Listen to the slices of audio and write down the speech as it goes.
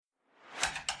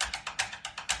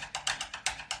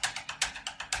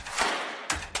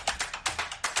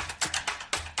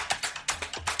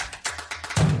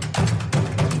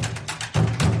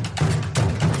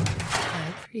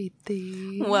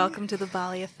Preeti. Welcome to the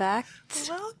Bali Effect.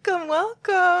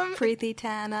 Welcome. Preeti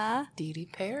Tana. Dee Dee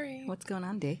Perry. What's going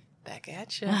on, Dee? Back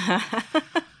at you.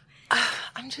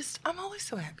 I'm always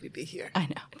so happy to be here. I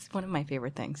know. It's one of my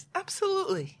favorite things.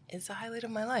 Absolutely. It's a highlight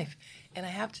of my life. And I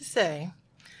have to say,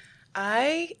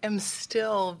 I am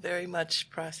still very much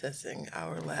processing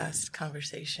our last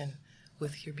conversation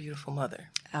with your beautiful mother.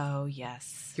 Oh,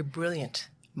 yes. Your brilliant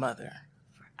mother.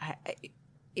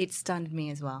 It stunned me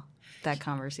as well, that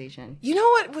conversation. You know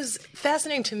what was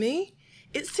fascinating to me?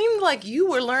 It seemed like you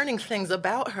were learning things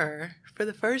about her for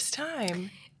the first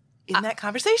time in that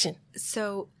conversation.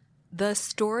 So the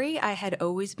story I had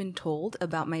always been told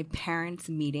about my parents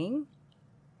meeting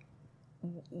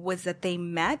was that they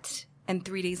met and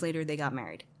 3 days later they got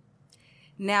married.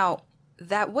 Now,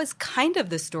 that was kind of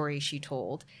the story she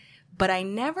told, but I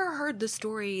never heard the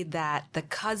story that the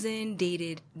cousin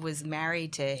was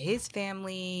married to his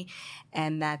family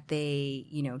and that they,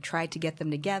 tried to get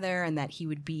them together and that he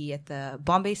would be at the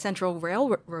Bombay Central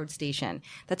Railroad station.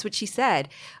 That's what she said.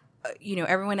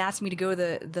 Everyone asked me to go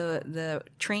to the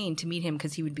train to meet him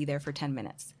because he would be there for 10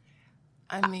 minutes.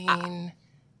 I mean,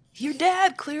 your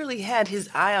dad clearly had his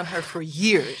eye on her for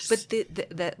years. But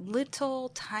that little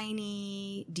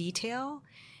tiny detail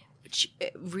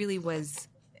really was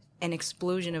an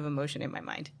explosion of emotion in my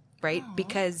mind, right? Oh.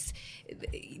 Because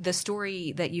the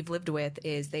story that you've lived with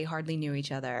is they hardly knew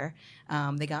each other.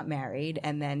 They got married,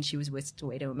 and then she was whisked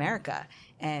away to America.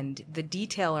 And the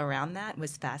detail around that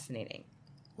was fascinating.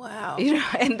 Wow.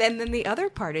 And then the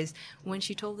other part is when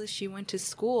she told us she went to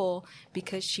school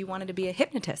because she wanted to be a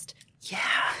hypnotist. Yeah.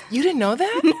 You didn't know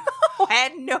that?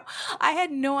 No, I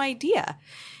had no idea.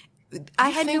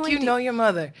 You know your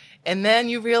mother, and then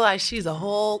you realize she's a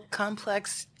whole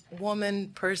complex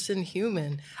woman, person,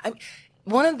 human.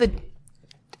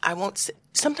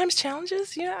 Sometimes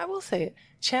challenges, I will say it,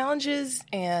 challenges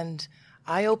and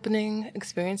eye-opening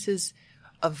experiences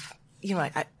of,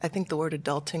 I think the word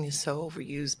adulting is so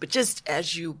overused, but just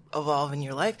as you evolve in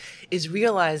your life is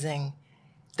realizing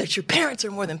that your parents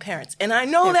are more than parents. And I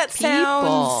know that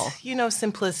sounds,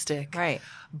 simplistic. Right.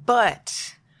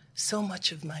 But so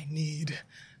much of my need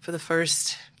for the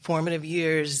first formative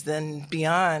years, then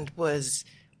beyond, was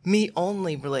me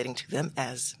only relating to them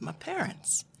as my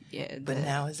parents. Yeah. But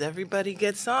now as everybody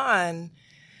gets on,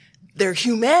 their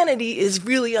humanity is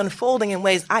really unfolding in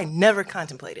ways I never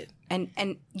contemplated. And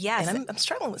yes. And I'm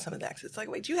struggling with some of that. 'Cause it's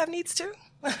like, wait, do you have needs too?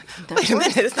 Wait a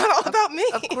minute, it's not all about me.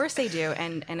 Of course they do.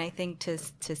 And I think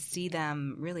to see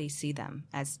them, really see them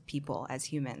as people, as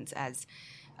humans, as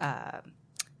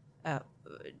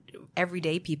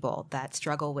everyday people that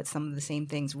struggle with some of the same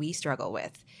things we struggle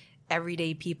with.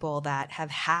 Everyday people that have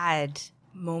had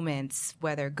moments,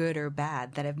 whether good or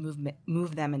bad, that have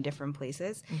moved them in different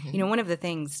places. Mm-hmm. One of the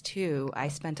things, too, I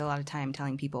spent a lot of time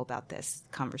telling people about this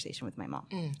conversation with my mom,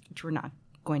 which we're not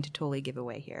going to totally give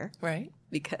away here. Right.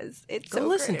 Because it's Go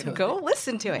listen to it. Go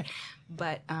listen to it.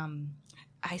 But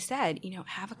I said,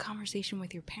 have a conversation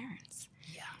with your parents.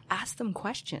 Yeah. Ask them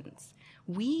questions.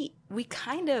 We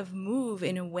kind of move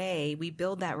in a way, we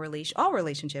build that all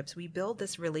relationships, we build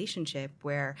this relationship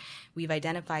where we've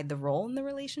identified the role in the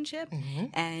relationship. Mm-hmm.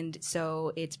 And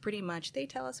so it's pretty much they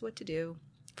tell us what to do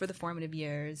for the formative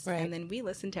years. Right. And then we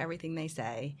listen to everything they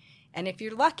say. And if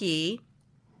you're lucky,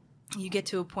 you get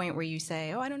to a point where you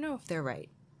say, I don't know if they're right.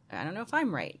 I don't know if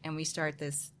I'm right. And we start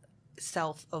this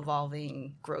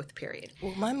self-evolving growth period.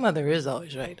 Well, my mother is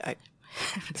always right.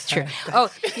 It's true.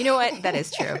 Oh, you know what? That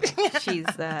is true. She's,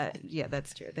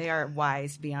 that's true. They are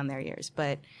wise beyond their years.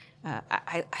 But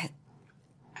I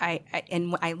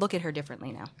look at her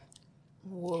differently now.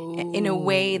 Whoa. In a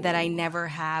way that I never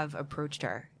have approached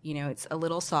her. It's a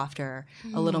little softer,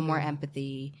 a little more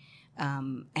empathy.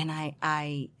 And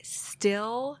I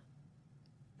still,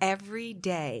 every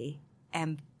day,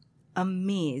 am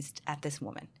amazed at this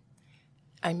woman.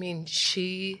 I mean,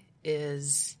 she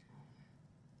is...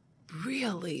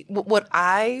 Really? What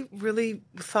I really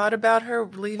thought about her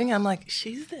leaving, I'm like,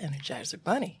 she's the Energizer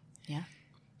Bunny. Yeah.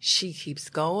 She keeps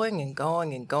going and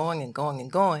going and going and going and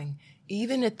going,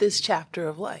 even at this chapter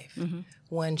of life,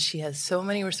 when she has so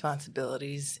many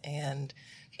responsibilities and,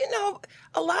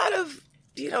 a lot of,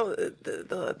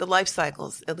 the life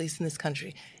cycles, at least in this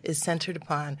country, is centered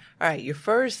upon, all right, your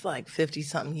first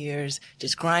 50-something years,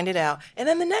 just grind it out. And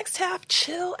then the next half,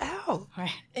 chill out.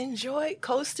 Right. Enjoy,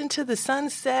 coast into the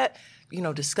sunset,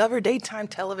 discover daytime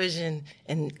television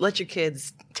and let your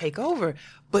kids take over.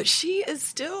 But she is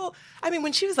still,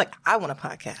 when she was like, I want a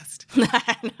podcast.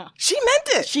 I know. She meant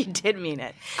it. She did mean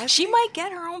it. She might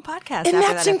get her own podcast. And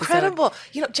after that's that incredible.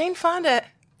 Jane Fonda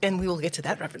and we will get to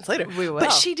that reference later. We will.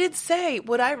 But she did say,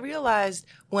 what I realized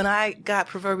when I got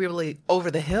proverbially over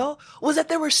the hill was that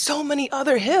there were so many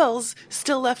other hills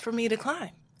still left for me to climb.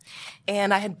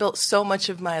 And I had built so much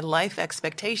of my life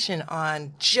expectation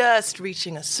on just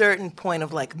reaching a certain point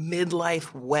of like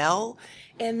midlife well,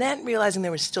 and then realizing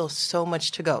there was still so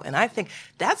much to go. And I think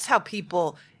that's how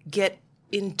people get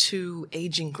into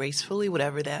aging gracefully,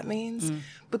 whatever that means,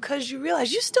 because you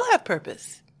realize you still have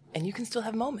purpose. And you can still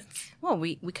have moments. Well,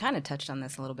 we kind of touched on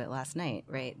this a little bit last night,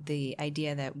 right? The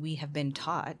idea that we have been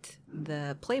taught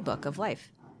the playbook of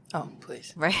life. Oh,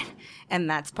 please. Right? And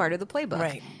that's part of the playbook.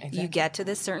 Right, exactly. You get to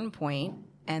this certain point,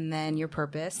 and then your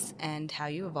purpose and how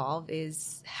you evolve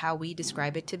is how we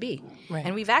describe it to be. Right.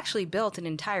 And we've actually built an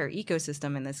entire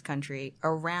ecosystem in this country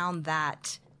around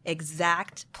that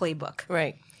exact playbook.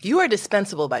 Right. You are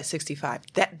dispensable by 65.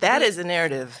 That is a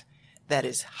narrative that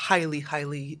is highly,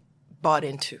 highly bought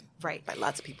into, right, by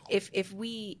lots of people. If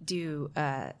we do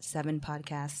 7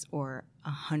 podcasts or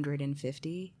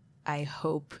 150, I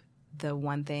hope the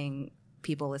one thing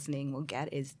people listening will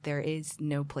get is there is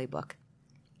no playbook.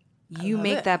 You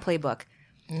make that playbook.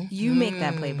 You make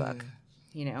that playbook.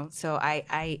 You know, so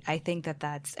I think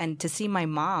that's, and to see my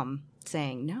mom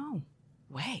saying, no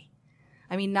way.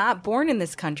 I mean, not born in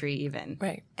this country even.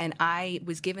 Right. And I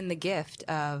was given the gift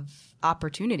of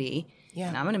opportunity. Yeah.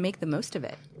 And I'm going to make the most of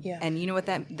it. Yeah. And you know what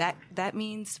that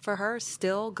means for her?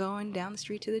 Still going down the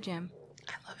street to the gym.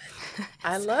 I love it.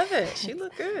 I love it. She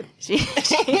looked good. She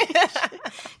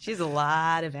has a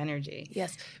lot of energy.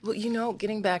 Yes. Well, you know,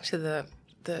 getting back to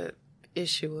the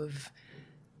issue of,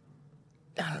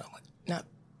 I don't know,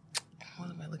 what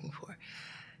am I looking for?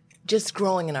 Just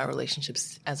growing in our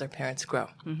relationships as our parents grow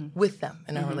with them,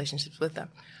 in our relationships with them.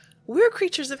 We're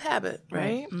creatures of habit,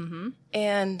 right? Mm-hmm.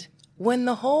 And when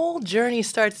the whole journey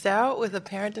starts out with a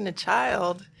parent and a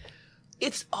child,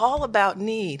 it's all about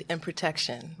need and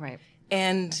protection. Right.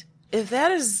 And if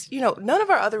that is, you know, none of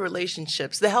our other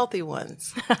relationships, the healthy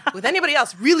ones, with anybody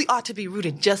else really ought to be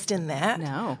rooted just in that.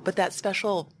 No. But that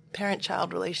special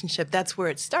parent-child relationship, that's where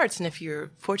it starts. And if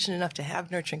you're fortunate enough to have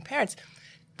nurturing parents,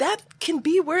 that can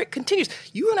be where it continues.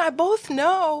 You and I both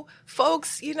know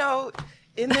folks, you know,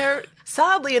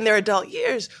 solidly in their adult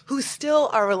years who still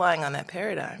are relying on that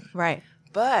paradigm. Right.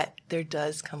 But there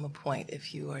does come a point,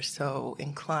 if you are so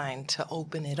inclined, to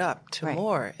open it up to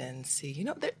more and see, you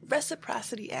know, that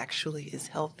reciprocity actually is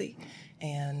healthy.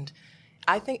 And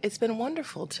I think it's been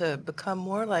wonderful to become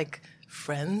more like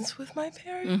friends with my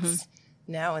parents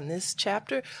now in this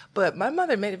chapter. But my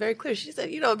mother made it very clear. She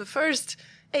said, you know, the first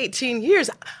 18 years,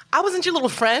 I wasn't your little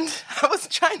friend. I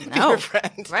wasn't trying to be your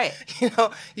friend. Right. You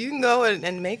know, you can go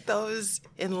and make those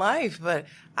in life, but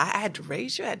I had to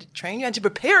raise you, I had to train you, I had to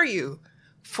prepare you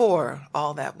for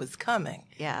all that was coming.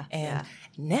 Yeah. And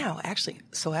now, actually,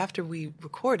 so after we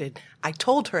recorded, I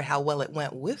told her how well it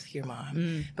went with your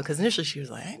mom, because initially she was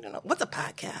like, I don't know, what's a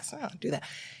podcast? I don't do that.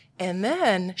 And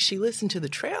then she listened to the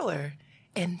trailer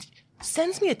and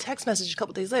sends me a text message a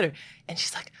couple days later, and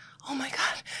she's like, oh my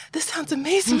God, this sounds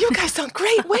amazing. You guys sound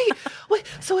great. Wait.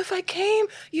 So if I came,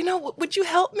 you know, would you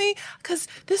help me? Because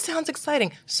this sounds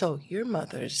exciting. So your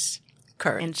mother's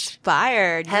courage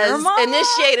inspired has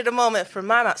initiated a moment for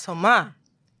my mom. So Mom,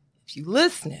 if you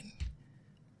listening,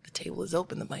 the table is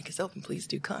open. The mic is open. Please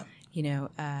do come. You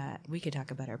know, we could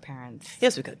talk about our parents.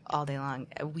 Yes, we could. All day long.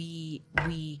 We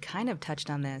kind of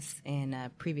touched on this in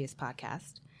a previous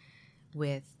podcast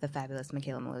with the fabulous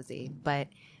Michaela Malozzi, but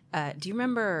do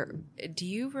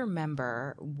you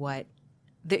remember what,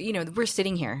 you know, we're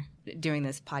sitting here doing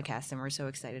this podcast and we're so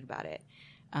excited about it.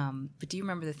 But do you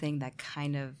remember the thing that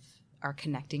kind of our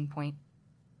connecting point?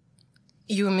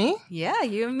 You and me? Yeah,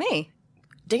 you and me.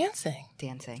 Dancing.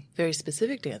 Very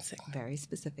specific dancing.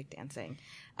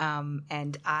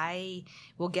 And I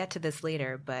will get to this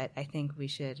later, but I think we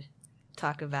should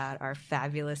talk about our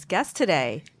fabulous guest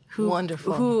today.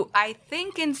 Wonderful. Who I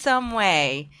think in some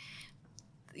way,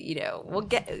 you know,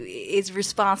 is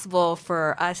responsible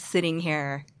for us sitting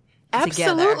here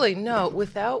Absolutely. together. No,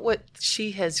 without what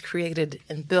she has created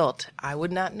and built, I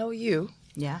would not know you.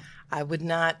 Yeah. I would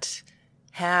not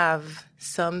have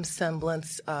some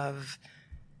semblance of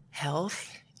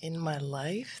health in my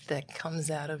life that comes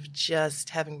out of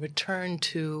just having returned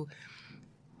to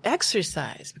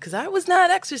exercise, because I was not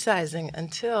exercising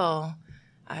until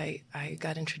I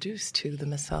got introduced to the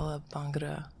Masala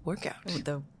Bhangra workout.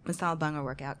 The Masala Bhangra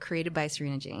workout, created by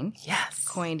Sarina Jain. Yes.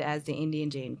 Coined as the Indian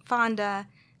Jane Fonda.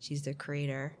 She's the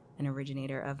creator and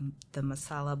originator of the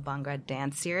Masala Bhangra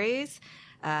dance series.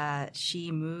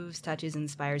 She moves, touches,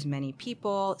 inspires many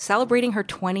people. Celebrating her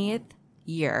 20th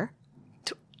year.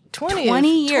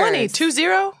 20 years. 20.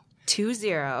 20.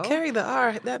 20. Carry the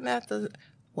R. That math doesn't.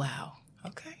 Wow.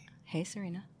 Okay. Hey,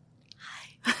 Sarina.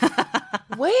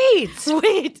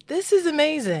 Wait. This is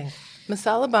amazing.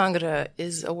 Masala Bhangra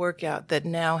is a workout that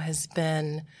now has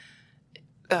been,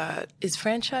 is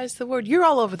franchised the word? You're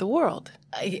all over the world.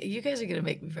 You guys are going to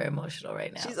make me very emotional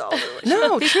right now. She's all over.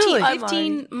 No, 15, truly.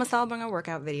 15 Masala Bhangra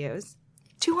workout videos.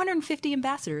 250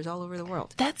 ambassadors all over the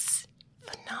world. That's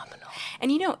phenomenal.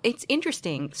 And it's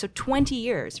interesting. So 20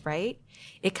 years, right?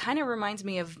 It kind of reminds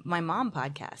me of my mom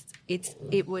podcast.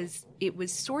 It was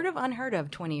sort of unheard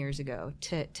of 20 years ago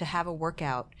to have a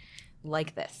workout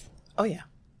like this. Oh yeah.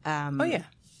 20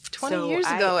 so years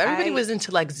ago, everybody was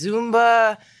into like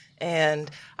Zumba,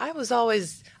 and I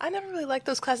never really liked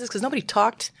those classes because nobody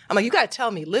talked. I'm like, you got to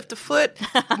tell me, lift a foot,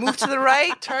 move to the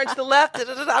right, turn to the left. Da,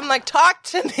 da, da, da. I'm like, talk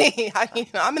to me.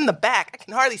 I'm in the back. I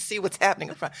can hardly see what's happening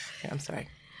in front. Yeah, I'm sorry.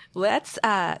 Let's.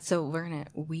 So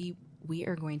we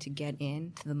are going to get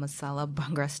into the Masala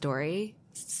Bhangra story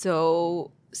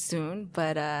so soon.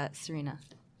 But Sarina.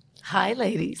 Hi,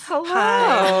 ladies. Hello.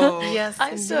 Hi. Yes,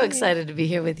 I'm so excited to be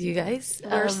here with you guys.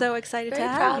 We're so excited to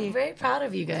have you. Very proud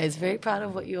of you guys. Very proud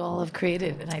of what you all have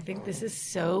created. And I think this is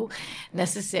so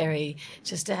necessary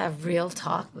just to have real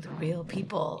talk with real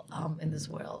people in this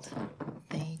world.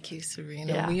 Thank you, Sarina.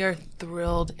 Yeah. We are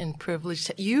thrilled and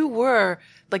privileged. You were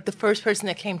like the first person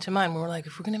that came to mind. We were like,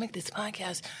 if we're going to make this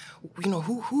podcast,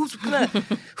 who's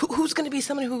going to be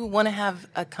somebody who we want to have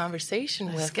a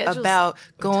conversation with about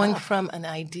going from an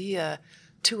idea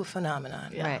to a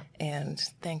phenomenon. Yeah. Right. And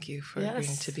thank you for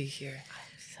agreeing to be here.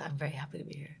 I'm very happy to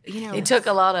be here. It took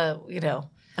a lot of,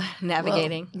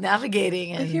 navigating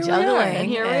and here juggling. And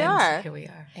here we are. Here we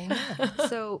are. Amen.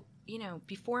 So,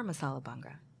 before Masala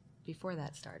Bhangra, before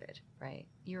that started, right?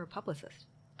 You were a publicist.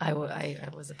 I was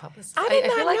a publicist. I did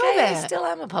not feel like know that. I still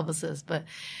am a publicist, but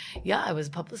yeah, I was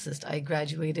a publicist. I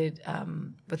graduated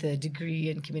with a degree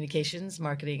in communications,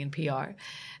 marketing, and PR,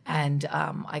 and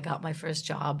I got my first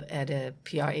job at a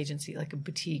PR agency, like a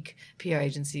boutique PR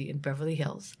agency in Beverly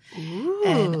Hills. Ooh.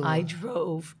 And I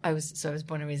was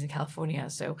born and raised in California,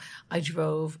 so I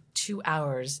drove 2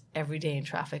 hours every day in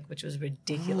traffic, which was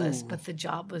ridiculous. But the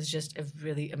job was just a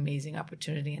really amazing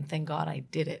opportunity, and thank God I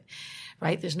did it.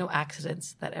 Right? There's no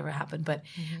accidents that ever happened, but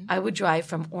I would drive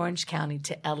from Orange County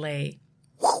to LA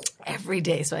every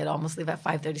day. So I'd almost leave at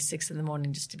 5:36 in the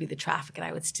morning just to be the traffic, and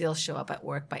I would still show up at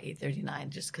work by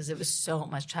 8:39 just because it was so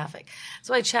much traffic.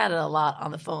 So I chatted a lot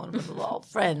on the phone with all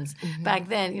friends. Back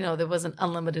then, there wasn't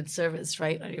unlimited service,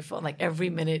 right, on your phone, like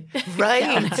every minute.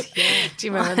 Right. Do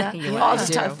you remember that? Yeah, I'll I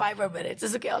just do. talk 5 more minutes.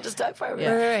 It's okay. I'll just talk 5 more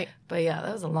minutes. Right. But yeah,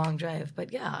 that was a long drive.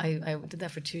 But yeah, I did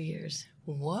that for 2 years.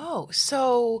 Whoa.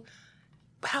 So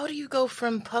how do you go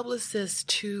from publicist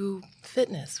to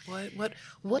fitness?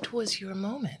 What was your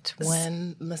moment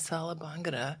when Masala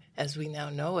Bhangra, as we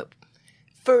now know it,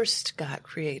 first got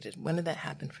created? When did that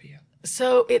happen for you?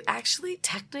 So it actually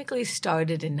technically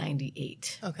started in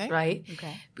 98. Okay. Right?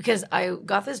 Okay. Because I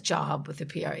got this job with a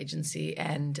PR agency,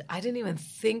 and I didn't even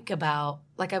think about,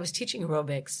 I was teaching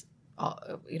aerobics,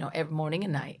 every morning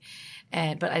and night.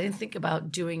 But I didn't think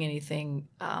about doing anything.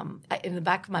 In the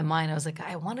back of my mind, I was like,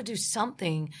 I want to do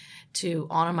something to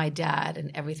honor my dad and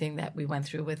everything that we went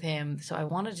through with him. So I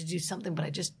wanted to do something, but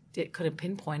I just couldn't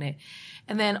pinpoint it.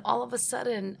 And then all of a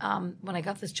sudden, when I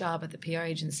got this job at the PR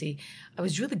agency, I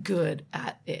was really good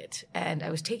at it. And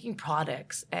I was taking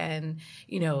products and,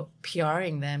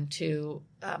 PRing them to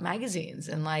magazines.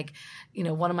 And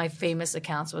one of my famous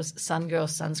accounts was Sun Girl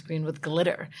Sunscreen with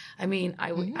Glitter. I mean,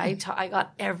 I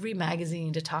got every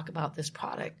magazine to talk about this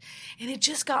product. And it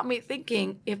just got me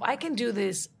thinking, if I can do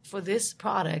this for this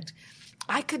product,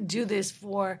 I could do this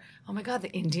for, oh my God,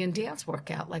 the Indian dance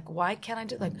workout. Why can't I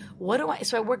do,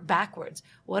 so I work backwards.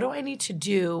 What do I need to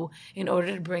do in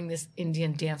order to bring this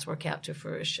Indian dance workout to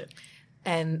fruition?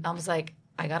 And I was like,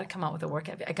 I got to come out with a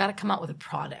workout. I got to come out with a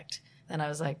product. Then I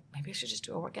was like, maybe I should just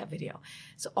do a workout video.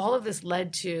 So all of this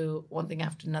led to one thing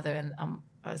after another. And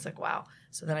I was like, wow.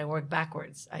 So then I worked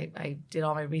backwards. I did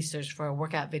all my research for a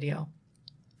workout video.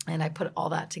 And I put all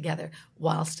that together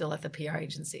while still at the PR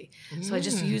agency. So I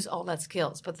just used all that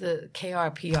skills. But the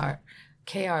KRPR,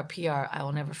 I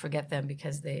will never forget them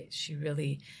because she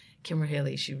really guided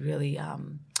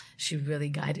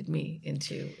me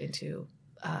into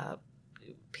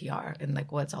PR and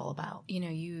what it's all about.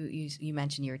 You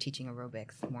mentioned you were teaching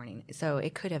aerobics this morning. So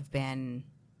it could have been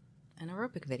an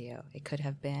aerobic video. It could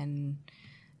have been,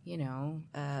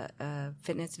 a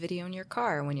fitness video in your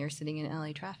car when you're sitting in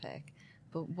LA traffic.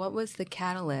 But what was the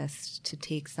catalyst to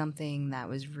take something that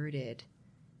was rooted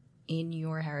in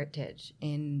your heritage,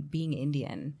 in being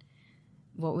Indian?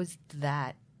 What was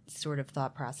that sort of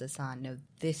thought process on, no,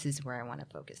 this is where I want to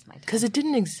focus my time? Because it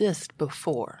didn't exist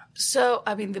before. So,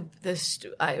 I mean, the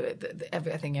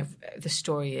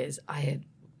story is I had,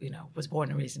 was born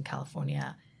and raised in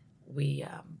California. We,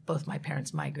 both my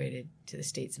parents migrated to the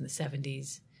States in the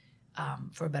 70s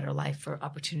for a better life, for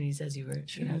opportunities, as you were,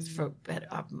 for better,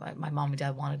 my mom and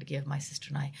dad wanted to give my sister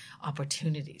and I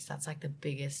opportunities. That's like the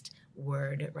biggest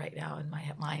word right now in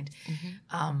my mind.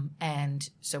 And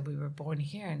so we were born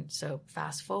here. And so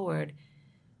fast forward,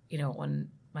 when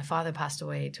my father passed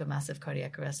away to a massive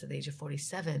cardiac arrest at the age of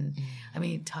 47, I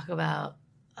mean, talk about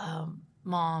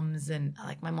moms, and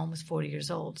like my mom was 40 years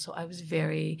old. So I was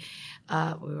very,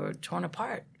 we were torn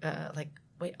apart.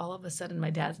 Wait, all of a sudden my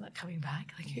dad's not coming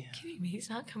back. Like, you're kidding me? He's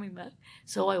not coming back.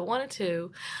 So I wanted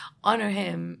to honor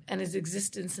him and his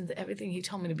existence and everything he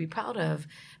told me to be proud of,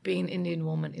 being an Indian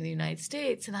woman in the United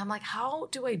States. And I'm like, how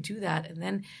do I do that? And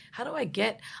then how do I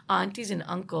get aunties and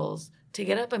uncles to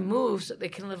get up and move so they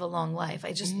can live a long life?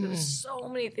 There was so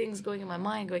many things going in my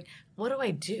mind going, what do I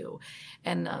do?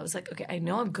 And I was like, okay, I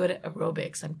know I'm good at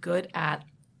aerobics. I'm good at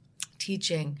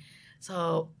teaching.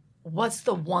 So what's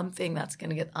the one thing that's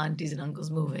going to get aunties and uncles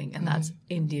moving? And that's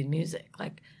Indian music.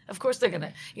 Like, of course they're going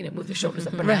to, move their shoulders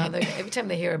up and down. Every time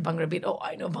they hear a Bhangra beat, oh,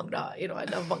 I know Bhangra, I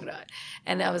love Bhangra.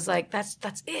 And I was like, that's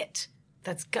it.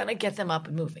 That's going to get them up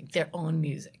and moving, their own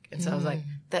music. And so I was like,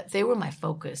 that they were my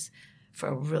focus for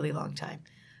a really long time.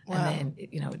 Wow. And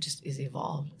then, it just is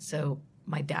evolved. So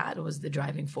my dad was the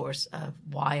driving force of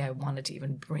why I wanted to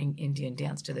even bring Indian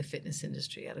dance to the fitness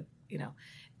industry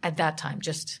at that time.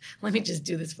 Just let me just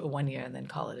do this for 1 year and then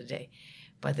call it a day.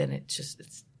 But then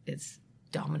it's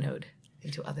dominoed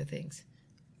into other things.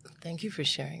 Thank you for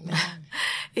sharing that.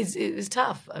 It was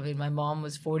tough. I mean, my mom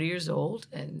was 40 years old,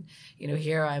 and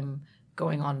here I'm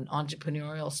going on an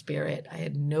entrepreneurial spirit. I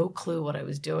had no clue what I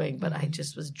was doing, but I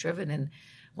just was driven. And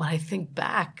when I think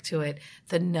back to it,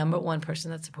 the number one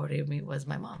person that supported me was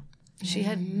my mom. She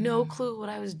had no clue what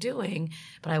I was doing,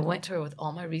 but I went to her with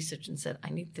all my research and said,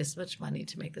 I need this much money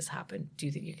to make this happen. Do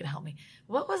you think you can help me?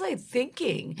 What was I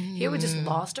thinking? Here we just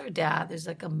lost our dad. There's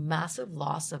like a massive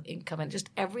loss of income and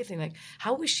just everything. Like,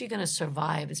 how was she going to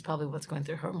survive is probably what's going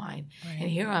through her mind. Right. And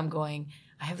here I'm going,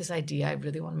 I have this idea. I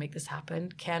really want to make this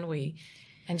happen. Can we?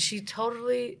 And she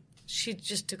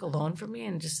just took a loan from me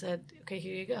and just said, okay,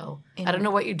 here you go. I don't know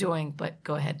what you're doing, but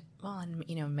go ahead. Well,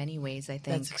 in many ways, I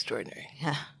think. That's extraordinary.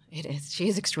 Yeah, it is. She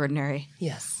is extraordinary.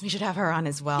 Yes. We should have her on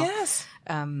as well. Yes.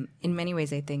 In many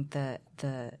ways, I think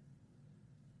the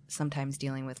sometimes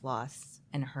dealing with loss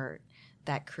and hurt,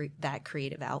 that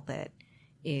creative outlet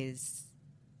is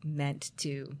meant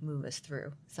to move us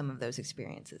through some of those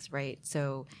experiences, right?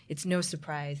 So it's no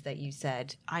surprise that you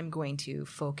said, I'm going to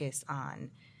focus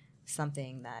on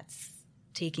something that's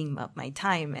taking up my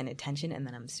time and attention and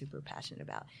that I'm super passionate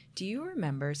about. Do you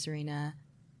remember, Sarina,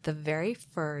 the very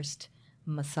first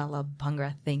masala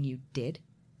bhangra thing you did?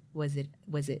 Was it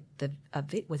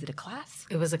a class?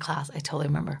 It was a class. I totally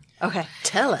remember. Okay.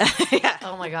 Tell us. Yeah.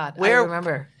 Oh my God. Where? I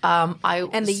remember.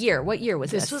 And the year. What year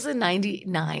was this? This was in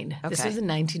 99. Okay. This was in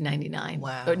 1999.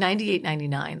 Wow. Or 98,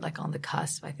 99, like on the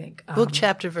cusp, I think. Book,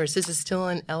 chapter, verse. This is still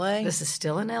in L.A.? This is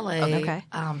still in LA. Okay.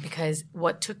 Because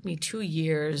what took me 2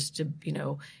 years to,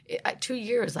 2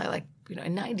 years,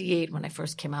 in 98 when I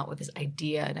first came out with this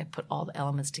idea and I put all the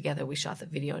elements together, we shot the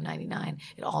video in 99.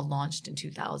 It all launched in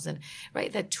 2000,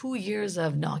 right? That 2 years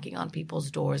of knocking on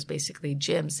people's doors, basically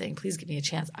gyms saying, please give me a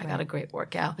chance. I got a great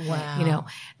workout. Wow.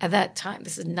 At that time,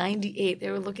 this is 98.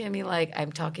 They were looking at me like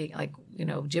I'm talking like,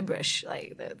 gibberish.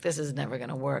 Like this is never going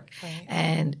to work. Right.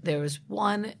 And there was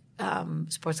one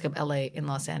Sports Club LA in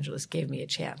Los Angeles gave me a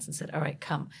chance and said, all right,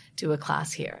 come do a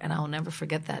class here. And I'll never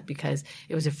forget that because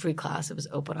it was a free class. It was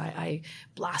open. I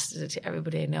blasted it to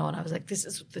everybody I know. And I was like, this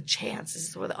is the chance. This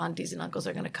is where the aunties and uncles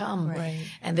are going to come. Right.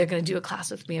 And they're going to do a class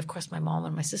with me. Of course, my mom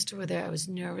and my sister were there. I was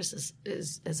nervous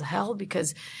as hell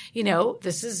because,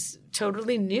 this is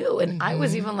totally new. And I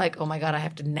was even like, oh my God, I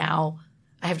have to now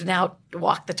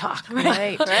walk the talk.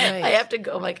 Right. I have to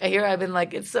go. Like, here I've been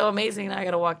like, it's so amazing. Now I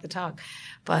got to walk the talk.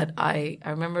 But I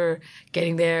remember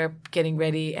getting there, getting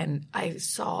ready, and I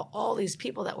saw all these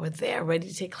people that were there ready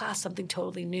to take class, something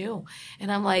totally new.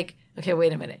 And I'm like, okay,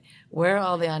 wait a minute. Where are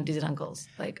all the aunties and uncles?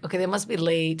 Like, okay, they must be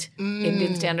late,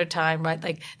 Indian Standard Time, right?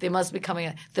 Like, they must be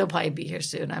coming. They'll probably be here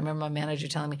soon. I remember my manager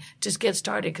telling me, just get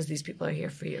started because these people are here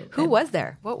for you. Who was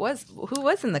there? Who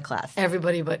was in the class?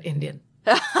 Everybody but Indian.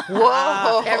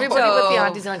 Whoa. Everybody but the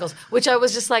aunties and uncles, which I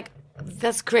was just like,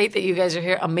 That's great that you guys are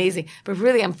here. Amazing. But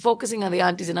really, I'm focusing on the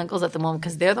aunties and uncles at the moment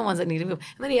because they're the ones that need to move.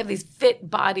 And then you have these fit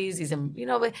bodies, these,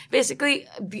 basically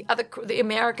the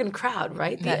American crowd,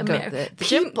 right? The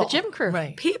gym crew.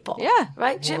 Right. People. Yeah.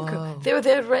 Right? Gym crew. They were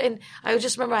there, right? And I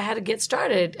just remember I had to get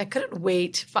started. I couldn't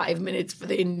wait 5 minutes for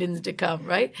the Indians to come,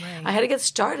 right? I had to get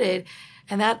started.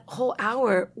 And that whole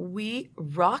hour, we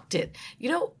rocked it. You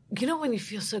know when you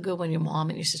feel so good when your mom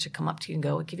and your sister come up to you and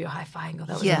go, give you a high five and go,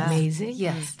 that was amazing?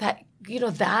 Yes. That,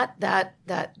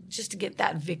 that just to get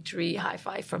that victory high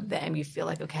five from them, you feel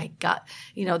like, okay,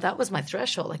 that was my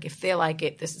threshold. Like, if they like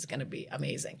it, this is going to be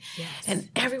amazing. Yes. And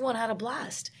everyone had a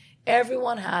blast.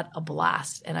 Everyone had a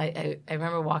blast. And I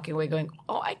remember walking away going,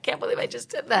 oh, I can't believe I just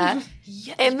did that.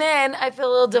 Yes. And then I feel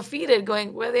a little defeated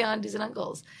going, where are the aunties and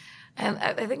uncles? And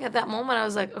I think at that moment I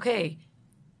was like, okay,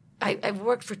 I've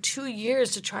worked for 2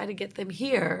 years to try to get them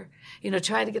here,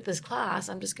 try to get this class.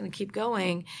 I'm just going to keep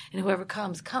going, and whoever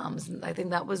comes, comes. And I think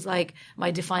that was like my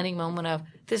defining moment of,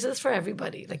 this is for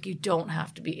everybody. Like, you don't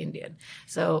have to be Indian.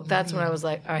 So that's when I was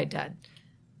like, all right, Dad,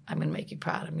 I'm going to make you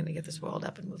proud. I'm going to get this world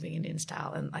up and moving Indian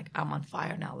style. And like, I'm on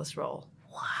fire now. Let's roll.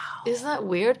 Wow. Isn't that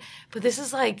weird? But this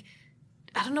is like,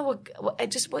 I don't know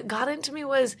what got into me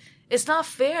was, it's not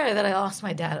fair that I lost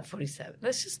my dad at 47.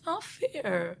 That's just not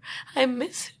fair. I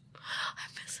miss him.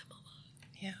 A lot.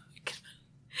 Yeah.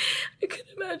 I can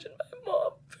imagine my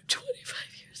mom for 25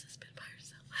 years has been by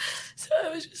herself. So I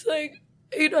was just like,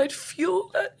 I'd fuel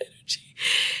that energy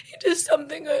into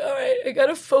something like, all right, I got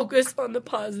to focus on the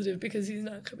positive because he's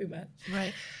not coming back.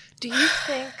 Right. Do you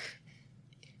think,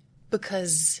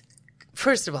 because...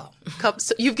 First of all,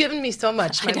 you've given me so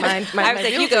much. My mind, my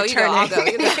you go, I'll go.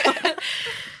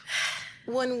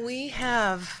 When we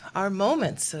have our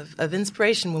moments of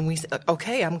inspiration, when we say,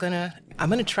 okay, I'm gonna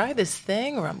try this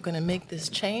thing, or I'm gonna make this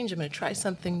change, I'm gonna try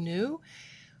something new,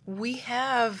 we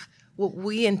have what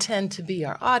we intend to be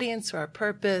our audience or our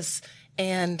purpose,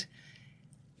 and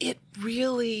it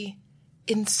really,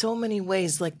 in so many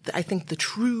ways, like I think the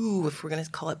true, if we're gonna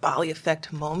call it Bali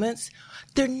effect moments,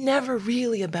 they're never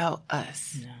really about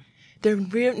us. No.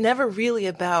 They're never really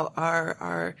about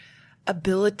our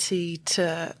ability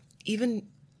to even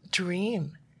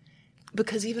dream,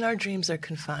 because even our dreams are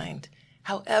confined.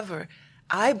 However,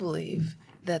 I believe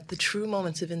that the true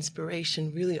moments of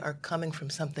inspiration really are coming from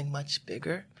something much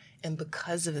bigger, and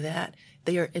because of that,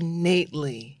 they are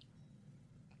innately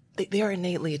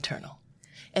eternal.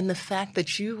 And the fact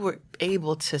that you were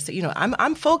able to say,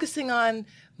 I'm focusing on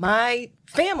my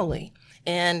family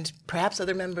and perhaps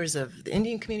other members of the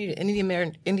Indian community,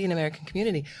 Indian American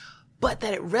community, but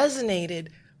that it resonated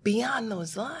beyond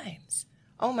those lines.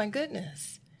 Oh my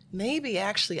goodness. Maybe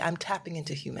actually I'm tapping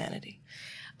into humanity.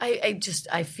 I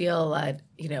feel that,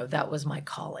 that was my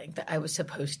calling, that I was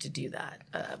supposed to do that.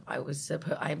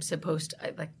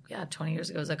 20 years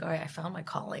ago, I was like, all right, I found my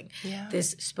calling. Yeah.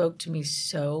 This spoke to me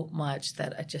so much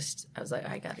that I was like,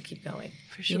 I got to keep going.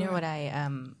 For sure. You know what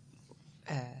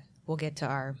we'll get to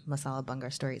our Masala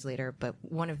Bangar stories later, but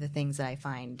one of the things that I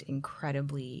find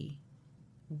incredibly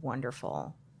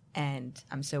wonderful, and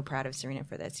I'm so proud of Sarina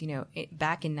for this,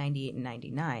 back in 98 and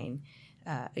 99,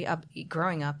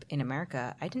 growing up in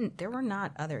America, there were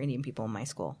not other Indian people in my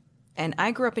school. And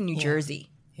I grew up in New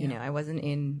Jersey. I wasn't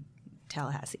in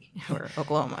Tallahassee or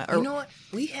Oklahoma. You know what?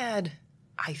 We had,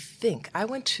 I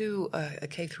went to a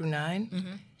K through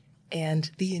 9,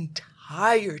 and the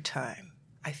entire time,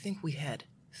 I think we had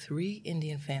 3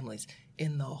 Indian families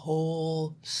in the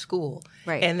whole school.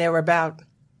 Right. And there were about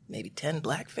maybe 10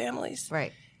 black families.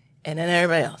 Right. And then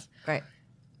everybody else. Right.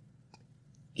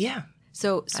 Yeah.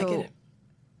 So I get it.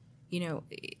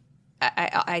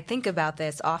 I think about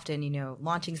this often,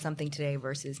 launching something today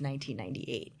versus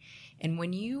 1998. And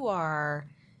when you are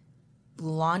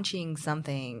launching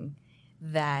something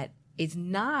that is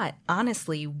not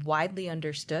honestly widely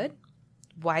understood,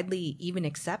 widely even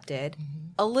accepted,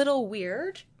 a little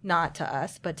weird, not to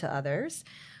us, but to others,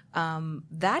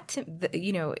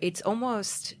 it's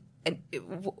almost it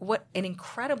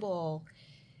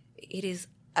is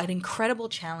an incredible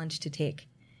challenge to take,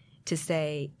 to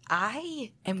say,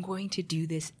 I am going to do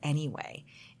this anyway.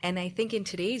 And I think in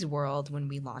today's world, when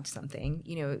we launch something,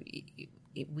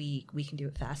 we can do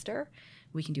it faster.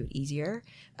 We can do it easier.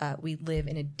 We live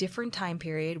in a different time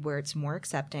period where it's more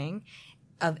accepting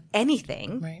of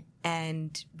anything. Right.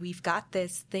 And we've got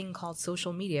this thing called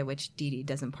social media, which Dee Dee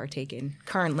doesn't partake in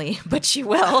currently, but she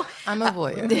will. I'm a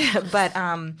voyeur. But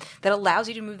that allows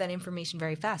you to move that information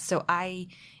very fast. So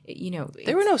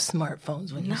there were no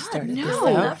smartphones when you started this.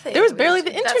 Nothing. There was barely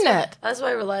the internet. That's why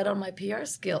I relied on my PR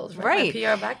skills, right?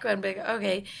 My PR background. Being,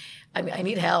 okay, I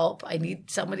need help. I need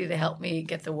somebody to help me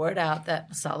get the word out that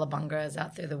Masala Bhangra is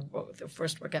out there. The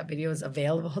first workout video is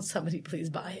available. Somebody please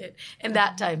buy it. And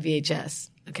that time, VHS.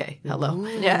 Okay, hello. Ooh.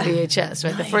 Yeah. VHS,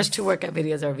 right? Nice. The first 2 workout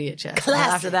videos are VHS. Classic. And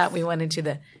after that, we went into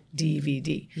the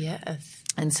DVD. Yes.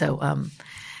 And so, at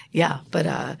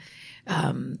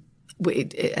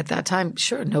that time,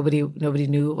 sure, nobody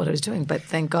knew what I was doing. But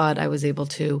thank God I was able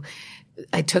to.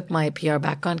 I took my PR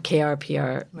background,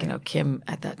 KRPR, right. Kim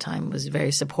at that time was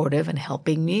very supportive and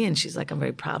helping me. And she's like, I'm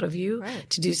very proud of you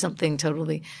to do something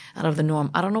totally out of the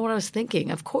norm. I don't know what I was thinking.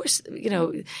 Of course,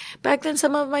 back then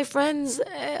some of my friends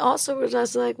also were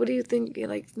just like, what do you think?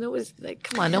 Like, no, it's like,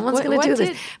 come on, no one's going to do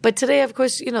this. But today, of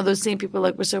course, those same people are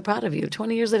like, we're so proud of you.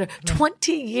 20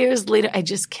 years later, I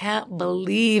just can't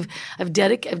believe I've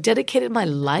dedicated my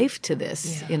life to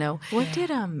this, What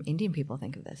did Indian people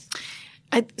think of this?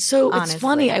 Honestly. It's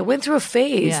funny. I went through a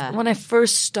phase when I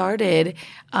first started,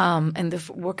 and the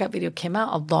workout video came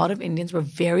out. A lot of Indians were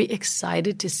very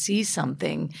excited to see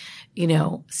something,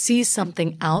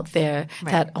 out there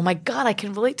that, oh my God, I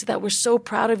can relate to that. We're so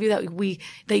proud of you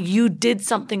that you did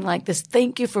something like this.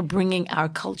 Thank you for bringing our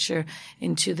culture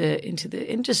into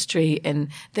the industry and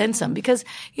then some. Because,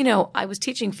 I was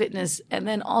teaching fitness, and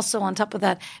then also on top of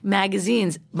that,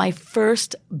 magazines. My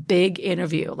first big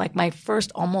interview, like my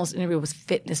first almost interview was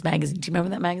Fitness Magazine. Do you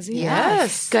remember that magazine?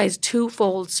 Yes. Guys,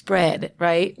 2-fold spread,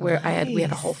 right? Where we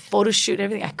had a whole photo shoot and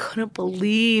everything. I couldn't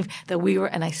believe that we were,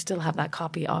 and I still have that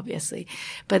copy, obviously.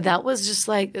 But that was just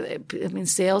like,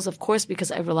 sales, of course,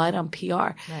 because I relied on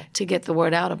PR to get the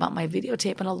word out about my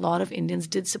videotape. And a lot of Indians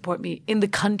did support me in the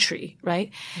country,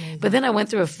 right? Amazing. But then I went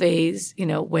through a phase,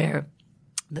 where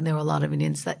then there were a lot of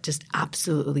Indians that just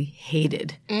absolutely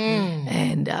hated.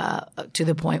 And to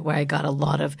the point where I got a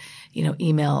lot of,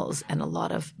 emails and a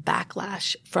lot of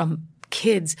backlash from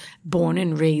kids born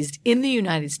and raised in the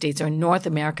United States or North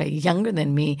America, younger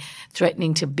than me,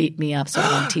 threatening to beat me up so I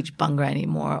don't teach Bhangra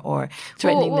anymore, or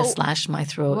threatening to slash my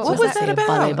throat what was that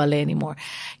about? Ballet anymore.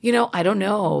 I don't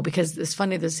know, because it's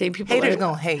funny, the same people haters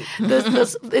gonna hate.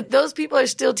 Those people are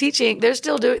still teaching.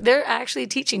 They're actually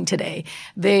teaching today.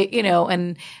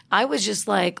 And I was just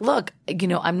like, look,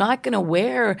 I'm not going to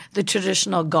wear the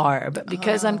traditional garb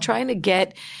because I'm trying to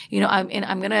get, I'm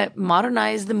going to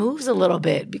modernize the moves a little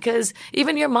bit, because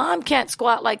even your mom can't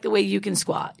squat like the way you can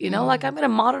squat, like I'm going to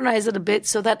modernize it a bit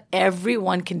so that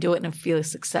everyone can do it and feel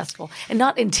successful and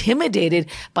not intimidated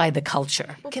by the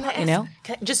culture. Can I ask,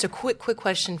 just a quick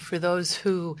question for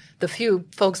the few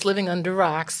folks living under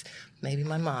rocks, maybe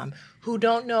my mom, who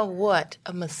don't know what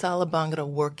a Masala Bhangra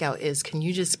workout is. Can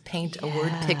you just paint a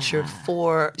word picture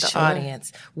for the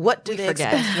audience? What do they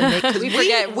expect when they?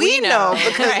 Because we know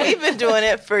because we've been doing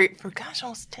it for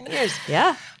almost 10 years.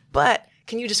 Yeah, but.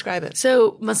 Can you describe it?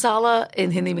 So masala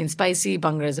in Hindi means spicy.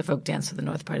 Bhangra is a folk dance for the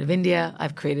north part of India.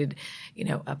 I've created,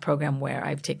 a program where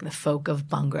I've taken the folk of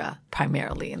Bhangra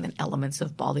primarily and then elements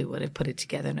of Bollywood. I've put it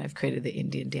together and I've created the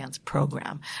Indian dance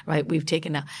program, right? We've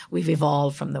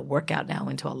evolved from the workout now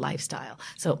into a lifestyle.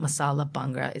 So Masala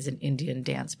Bhangra is an Indian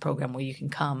dance program where you can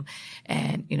come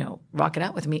and, rock it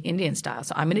out with me Indian style.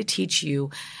 So I'm going to teach you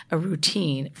a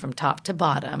routine from top to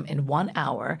bottom in 1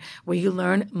 hour where you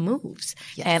learn moves.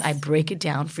 Yes. And I break it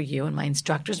down for you, and my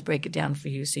instructors break it down for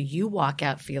you, so you walk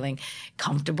out feeling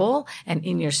comfortable and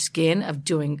in your skin of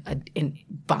doing in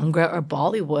Bhangra or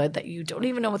Bollywood that you don't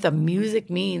even know what the music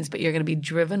means, but you're going to be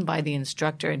driven by the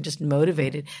instructor and just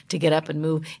motivated to get up and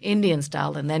move Indian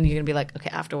style. And then you're going to be like, okay,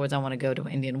 afterwards I want to go to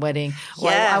an Indian wedding, or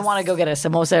I want to go get a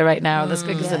samosa right now. Let's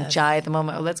go get some chai at the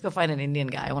moment. Or let's go find an Indian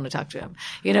guy. I want to talk to him.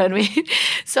 You know what I mean?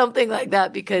 Something like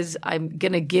that, because I'm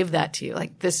going to give that to you.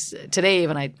 Like this today,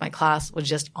 even my class was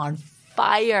just on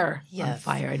fire.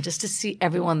 And just to see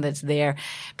everyone that's there,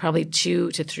 probably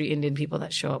 2 to 3 Indian people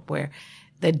that show up, where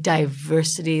the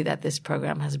diversity that this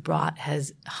program has brought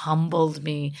has humbled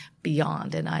me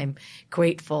beyond. And I'm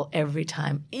grateful every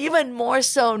time, even more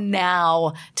so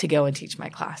now, to go and teach my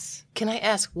class. Can I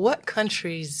ask, what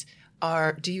countries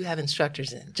do you have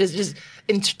instructors in? Just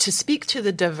to speak to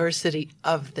the diversity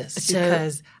of this,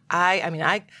 because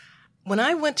when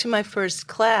I went to my first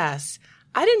class,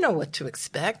 I didn't know what to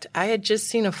expect. I had just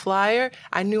seen a flyer.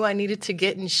 I knew I needed to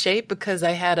get in shape because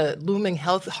I had a looming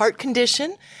heart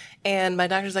condition. And my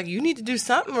doctor's like, you need to do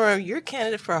something or you're a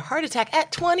candidate for a heart attack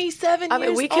at 27 years old. I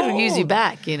mean, we can use you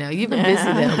back, you know. You've been busy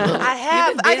though. I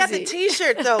have. I got the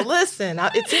T-shirt though. Listen,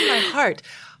 it's in my heart.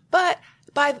 But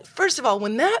first of all,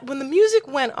 when the music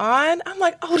went on, I'm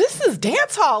like, oh, this is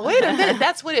dance hall. Wait a minute.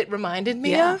 That's what it reminded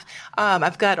me of.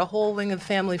 I've got a whole wing of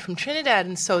family from Trinidad,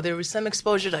 and so there was some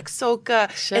exposure to like soca,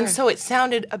 and so it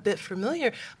sounded a bit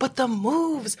familiar, but the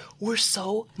moves were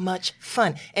so much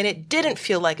fun, and it didn't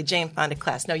feel like a Jane Fonda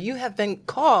class. Now, you have been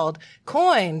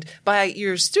coined by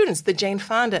your students, the Jane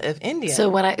Fonda of India.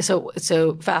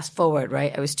 So fast forward,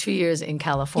 right? I was 2 years in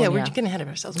California. Yeah, we're getting ahead of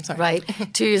ourselves. I'm sorry.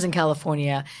 Right? 2 years in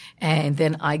California, and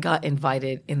then I got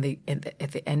invited at the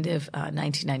end of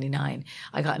 1999.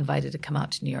 I got invited to come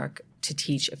out to New York to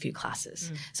teach a few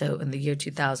classes. So in the year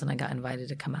 2000, I got invited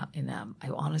to come out in I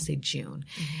want to say June,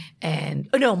 and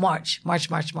March,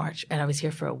 and I was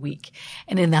here for a week.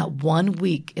 And in that 1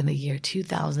 week in the year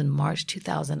 2000, March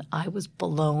 2000, I was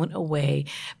blown away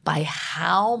by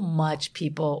how much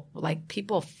people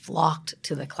flocked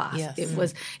to the class. Yes. It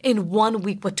was in 1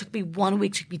 week. What took me 1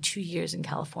 week took me 2 years in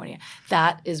California.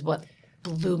 That is what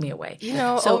blew me away. You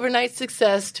know, overnight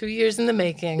success, 2 years in the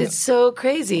making. It's so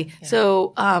crazy. Yeah.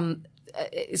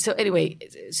 So anyway,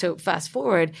 so fast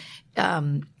forward,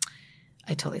 I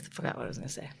totally forgot what I was going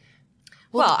to say.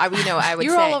 Well, I would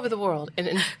you're say all over the world and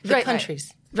in the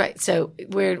countries. Right. So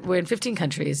we're in 15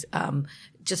 countries.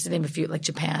 Just to name a few, like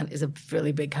Japan is a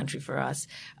really big country for us.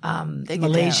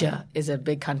 Malaysia is a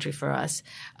big country for us.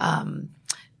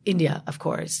 India, of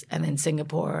course, and then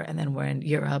Singapore, and then we're in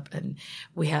Europe, and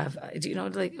we have,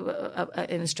 an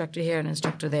instructor here, an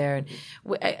instructor there, and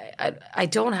I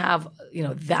don't have,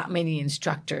 that many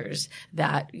instructors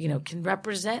that, can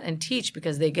represent and teach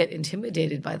because they get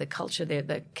intimidated by the culture there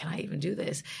that, can I even do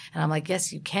this? And I'm like,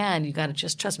 yes, you can. You got to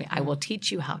just trust me. I will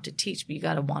teach you how to teach, but you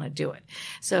got to want to do it.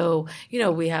 So,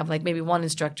 we have like maybe one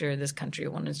instructor in this country,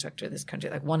 one instructor in this country,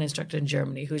 like one instructor in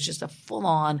Germany who's just a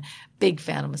full-on big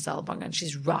fan of Masala Banga, and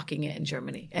she's rocking it in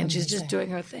Germany, and she's just doing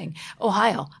her thing.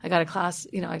 Ohio, I got a class,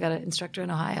 I got an instructor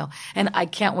in Ohio, and I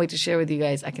can't wait to share with you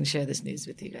guys. I can share this news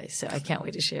with you guys, so I can't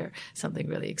wait to share something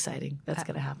really exciting that's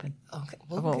going to happen. Okay,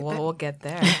 we'll get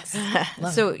there.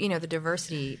 So, the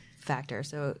diversity factor.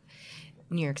 So,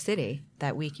 New York City,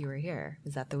 that week you were here,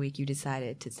 was that the week you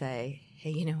decided to say,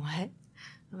 hey, you know what?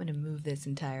 I'm going to move this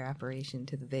entire operation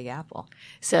to the Big Apple.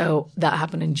 So that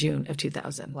happened in June of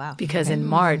 2000. Wow. Because in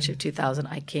March of 2000,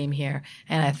 I came here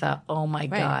and I thought, oh my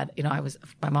God,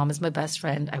 my mom is my best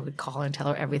friend. I would call her and tell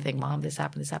her everything. Mom, this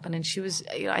happened. And she was,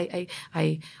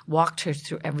 I walked her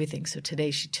through everything. So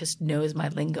today she just knows my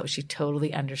lingo. She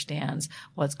totally understands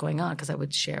what's going on because I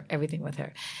would share everything with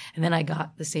her. And then I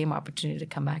got the same opportunity to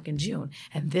come back in June,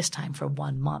 and this time for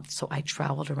 1 month. So I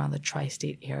traveled around the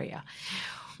tri-state area.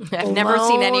 I've never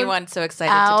seen anyone so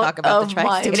excited to talk about the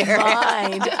tri-state area.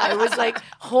 I was like,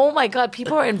 oh my God,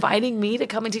 people are inviting me to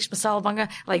come and teach Masala Banga.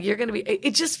 Like, you're going to be,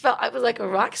 it just felt, I was like a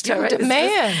rock star,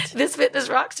 right? This fitness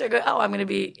rock star going, I'm going to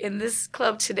be in this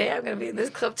club today. I'm going to be in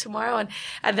this club tomorrow. And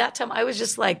at that time, I was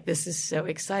just like, this is so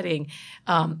exciting.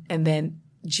 And then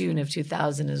June of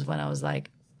 2000 is when I was like,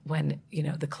 when,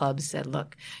 the club said,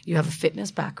 look, you have a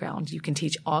fitness background. You can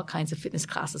teach all kinds of fitness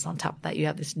classes. On top of that, you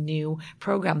have this new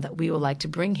program that we would like to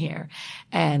bring here.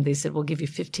 And they said, we'll give you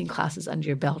 15 classes under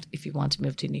your belt if you want to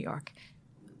move to New York.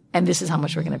 And this is how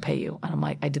much we're going to pay you. And I'm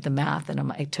like, I did the math,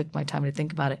 and I took my time to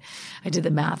think about it. I did the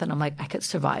math, and I'm like, I could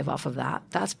survive off of that.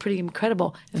 That's pretty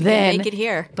incredible. Then make it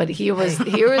here. But here was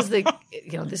the,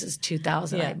 this is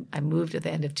 2000. Yeah. I moved at the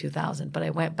end of 2000, but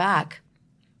I went back.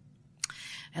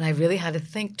 And I really had to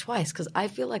think twice because I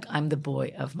feel like I'm the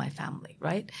boy of my family,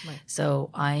 right? So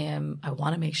I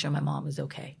want to make sure my mom is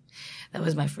okay. That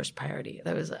was my first priority.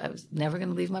 I was never going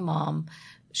to leave my mom.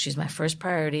 She's my first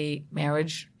priority.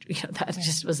 Marriage, that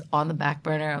just was on the back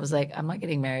burner. I was like, I'm not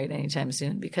getting married anytime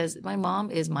soon because my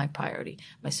mom is my priority.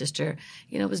 My sister,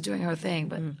 was doing her thing,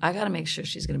 but I got to make sure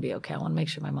she's going to be okay. I want to make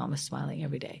sure my mom is smiling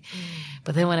every day.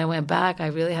 But then when I went back, I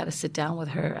really had to sit down with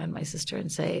her and my sister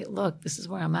and say, look, this is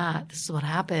where I'm at. This is what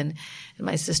happened. And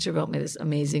my sister wrote me this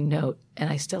amazing note, and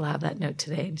I still have that note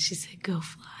today. And she said, go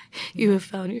fly. You have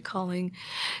found your calling.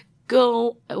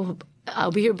 Go.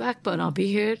 I'll be your backbone. I'll be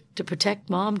here to protect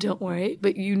mom. Don't worry.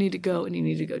 But you need to go, and you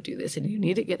need to go do this, and you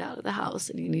need to get out of the house,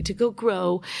 and you need to go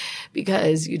grow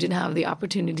because you didn't have the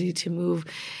opportunity to move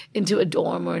into a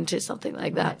dorm or into something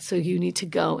like that. So you need to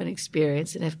go and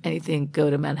experience. And if anything, go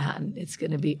to Manhattan. It's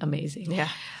going to be amazing. Yeah.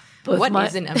 What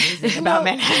isn't amazing about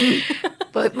Manhattan?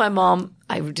 But my mom,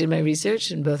 I did my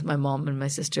research, and both my mom and my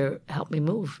sister helped me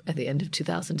move at the end of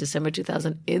 2000, December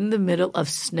 2000, in the middle of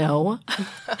snow.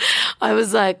 I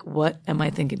was like, what am I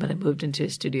thinking? But I moved into a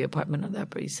studio apartment on the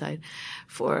Upper East Side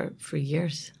for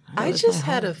years. I just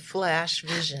had a flash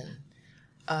vision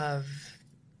of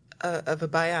a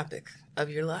biopic of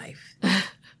your life.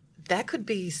 That could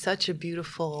be such a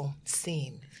beautiful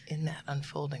scene in that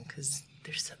unfolding because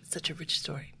there's such a rich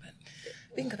story. But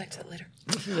we can go back to that later.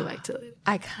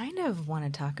 I kind of want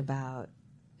to talk about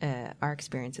our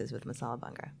experiences with Masala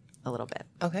Bhangra a little bit.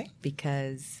 Okay.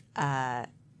 Because, when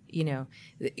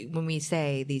we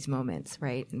say these moments,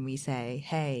 right, and we say,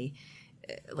 hey,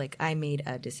 like I made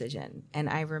a decision. And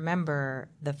I remember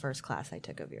the first class I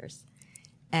took of yours.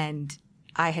 And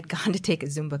I had gone to take a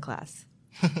Zumba class.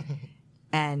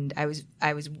 And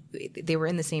they were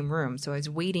in the same room. So I was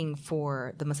waiting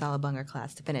for the Masala Bhangra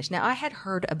class to finish. Now I had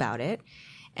heard about it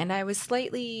and I was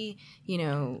slightly,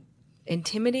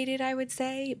 intimidated, I would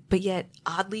say, but yet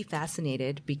oddly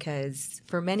fascinated because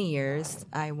for many years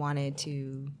I wanted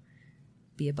to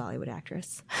be a Bollywood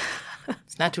actress.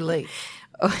 It's not too late.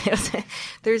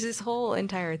 There's this whole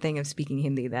entire thing of speaking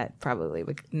Hindi that probably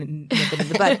would nip it in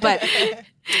the butt,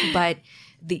 but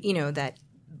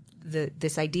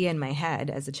this idea in my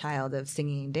head as a child of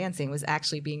singing and dancing was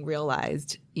actually being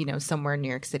realized, somewhere in New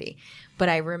York City. But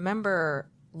I remember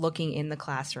looking in the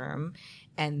classroom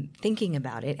and thinking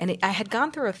about it, and I had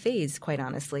gone through a phase, quite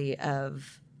honestly,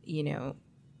 of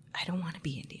I don't want to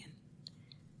be Indian.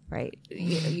 Right,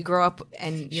 you grow up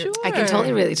and Sure. I can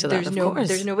totally relate to that.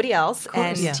 There's nobody else,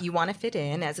 and Yeah. you want to fit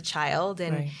in as a child,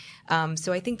 and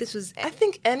so I think this was. I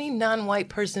think any non-white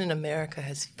person in America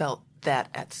has felt that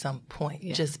at some point,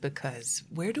 just because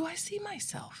where do I see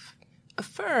myself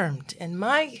affirmed and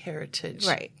my heritage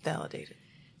validated?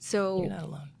 So You're not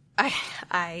alone.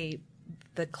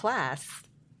 The class,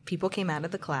 people came out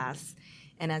of the class,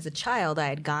 and as a child, I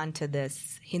had gone to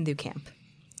this Hindu camp.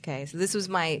 Okay, so this was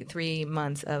my 3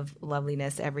 months of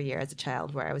loveliness every year as a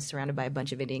child where I was surrounded by a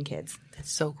bunch of Indian kids.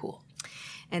 That's so cool.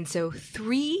 And so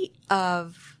three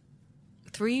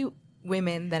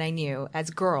women that I knew as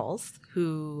girls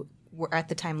who were at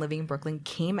the time living in Brooklyn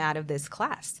came out of this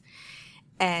class.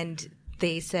 And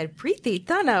they said, Preeti,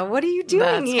 Tana, what are you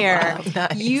doing here? Wow,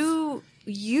 nice.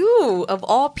 You, of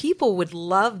all people, would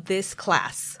love this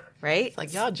class, right? It's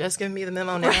like, y'all just giving me the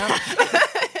memo now.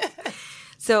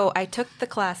 So I took the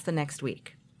class the next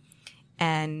week,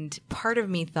 and part of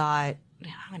me thought,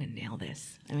 I'm going to nail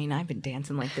this. I mean, I've been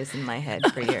dancing like this in my head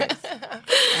for years.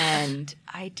 And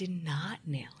I did not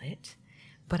nail it,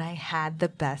 but I had the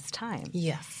best time.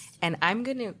 Yes. And I'm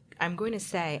going to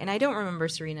say, and I don't remember,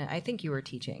 Sarina, I think you were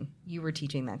teaching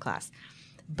that class,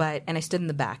 and I stood in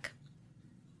the back.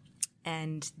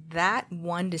 And that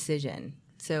one decision,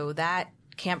 so that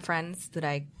camp friends that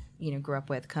I, grew up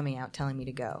with coming out telling me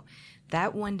to go,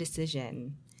 that one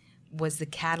decision was the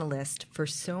catalyst for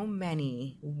so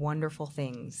many wonderful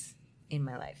things in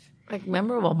my life. Like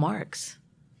memorable marks.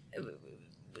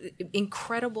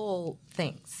 Incredible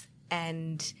things.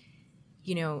 And,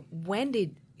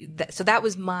 so that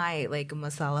was my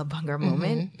Masala Bhangra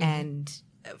moment. Mm-hmm. And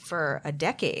for a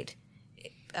decade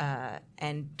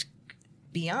and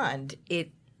beyond,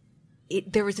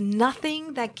 there was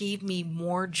nothing that gave me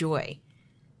more joy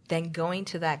than going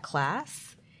to that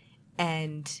class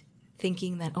and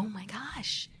thinking that, oh my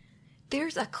gosh,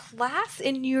 there's a class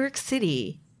in New York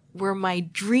City where my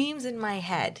dreams in my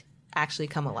head actually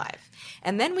come alive.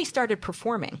 And then we started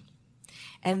performing.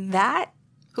 And that...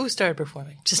 Who started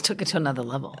performing? Just took it to another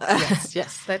level.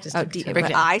 Yes. That just took it to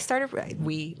but I started...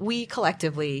 We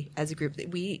collectively, as a group,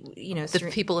 the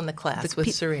people in the class with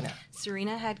Sarina.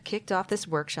 Sarina had kicked off this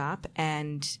workshop,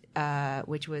 and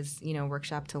which was,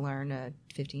 workshop to learn a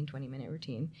 15, 20-minute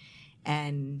routine.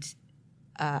 And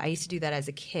I used to do that as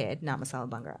a kid, not Masala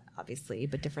Bhangra, obviously,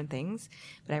 but different things.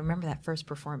 But I remember that first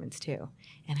performance, too.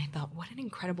 And I thought, what an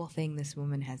incredible thing this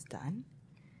woman has done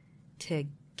to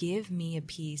give me a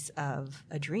piece of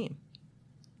a dream.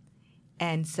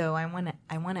 And so I want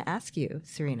to ask you,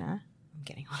 Sarina, I'm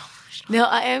getting a little emotional. No,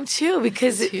 I am too,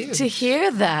 because to hear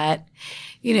that,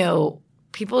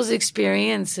 people's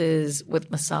experiences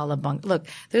with Masala Bhangra. Look,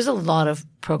 there's a lot of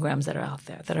programs that are out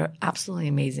there that are absolutely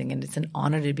amazing, and it's an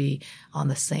honor to be on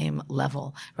the same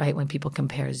level, right? When people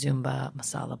compare Zumba,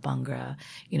 Masala Bhangra,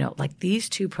 these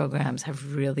two programs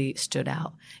have really stood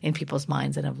out in people's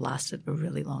minds and have lasted a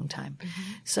really long time.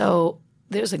 Mm-hmm. So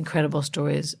there's incredible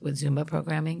stories with Zumba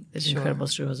programming. There's incredible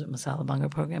stories with Masala Bhangra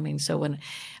programming. So when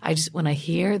I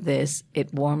hear this,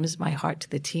 it warms my heart to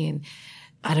the T. And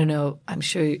I don't know, I'm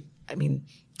sure,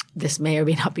 this may or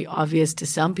may not be obvious to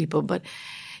some people, but,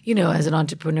 as an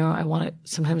entrepreneur,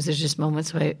 sometimes there's just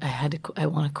moments where I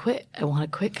want to quit. I want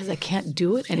to quit because I can't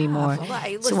do it anymore.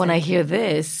 So when I hear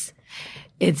this,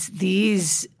 it's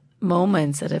these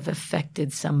moments that have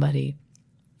affected somebody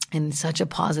in such a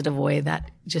positive way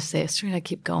that just say, Sarina,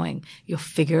 keep going. You'll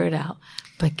figure it out,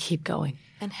 but keep going.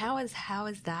 And how has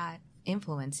that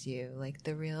influenced you? Like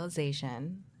the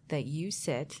realization that you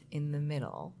sit in the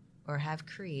middle or have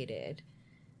created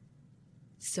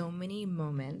so many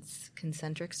moments,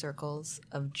 concentric circles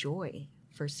of joy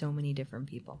for so many different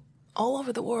people all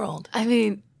over the world.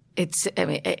 It's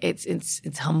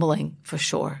humbling for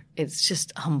sure. It's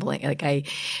just humbling. Like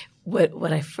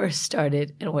when I first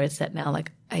started and where it's at now,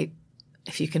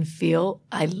 if you can feel,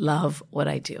 I love what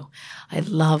I do. I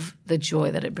love the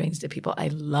joy that it brings to people. I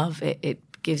love it.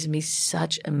 It gives me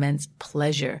such immense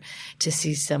pleasure to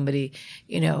see somebody,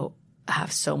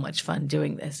 have so much fun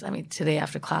doing this. Today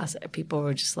after class, people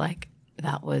were just like,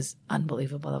 that was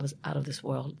unbelievable. That was out of this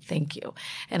world. Thank you.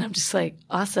 And I'm just like,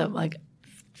 awesome. Like,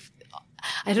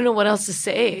 I don't know what else to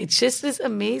say. It's just this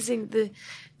amazing, the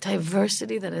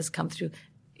diversity that has come through.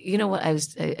 You know what? I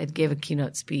gave a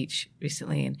keynote speech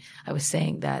recently, and I was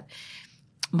saying that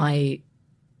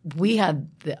we had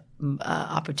the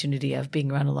opportunity of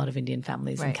being around a lot of Indian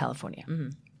families in California. Mm-hmm.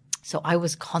 So I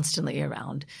was constantly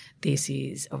around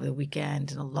Desis over the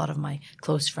weekend, and a lot of my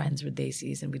close friends were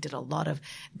Desis, and we did a lot of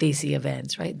Desi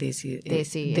events, right? Desi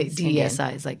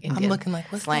DESI is like Indian. I'm looking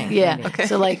like, what's slang? That? Yeah. Okay.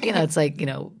 So it's like,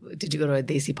 did you go to a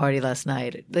Desi party last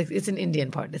night? Like, it's an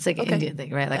Indian party. It's like an Indian thing,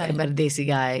 right? Like I met a Desi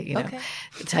guy,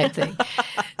 type thing.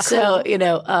 So,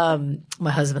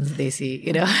 my husband's a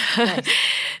Desi,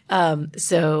 Nice.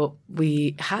 So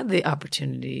we had the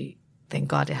opportunity, thank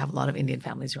God, to have a lot of Indian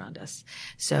families around us.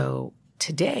 So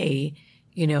today,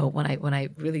 when I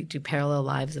really do parallel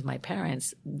lives of my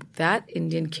parents, that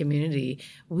Indian community,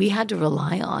 we had to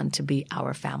rely on to be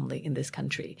our family in this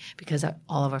country because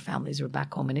all of our families were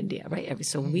back home in India, right?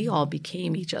 So we all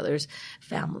became each other's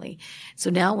family. So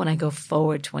now when I go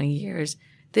forward 20 years,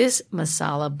 this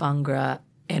masala bhangra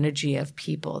energy of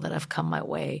people that have come my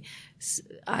way,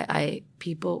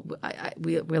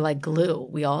 we're like glue.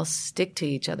 We all stick to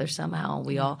each other somehow.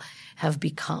 We all have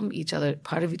become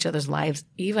part of each other's lives,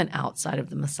 even outside of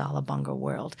the masala bhangra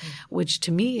world, which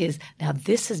to me is now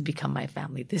this has become my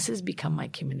family. This has become my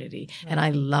community. And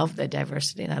I love the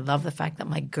diversity, and I love the fact that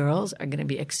my girls are going to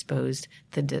be exposed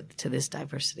to this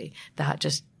diversity. That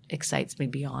just excites me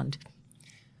beyond.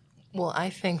 Well, I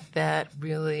think that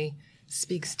really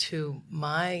speaks to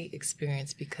my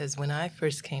experience because when I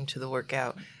first came to the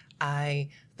workout,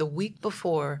 the week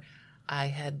before, I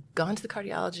had gone to the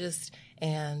cardiologist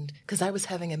and because I was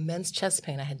having immense chest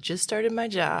pain. I had just started my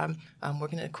job,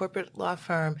 working at a corporate law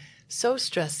firm, so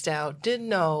stressed out, didn't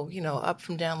know, up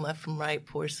from down, left from right,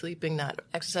 poor sleeping, not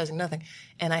exercising, nothing.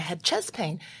 And I had chest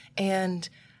pain. And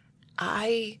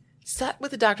I sat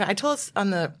with the doctor. I told us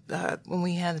on when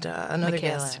we had another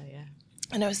guest. Yeah.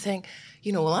 And I was saying,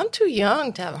 well, I'm too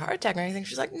young to have a heart attack or anything.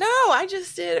 She's like, no, I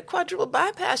just did a quadruple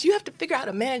bypass. You have to figure out how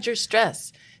to manage your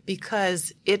stress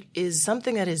because it is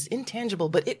something that is intangible,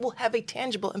 but it will have a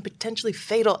tangible and potentially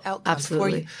fatal outcome for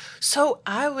you. So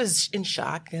I was in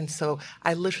shock. And so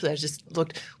I just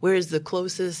looked, where is the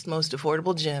closest, most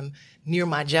affordable gym near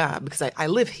my job? Because I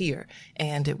live here.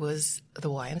 And it was the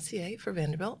YMCA for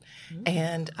Vanderbilt. Mm-hmm.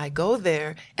 And I go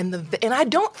there and I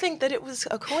don't think that it was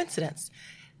a coincidence.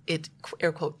 It,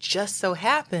 air quote, just so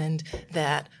happened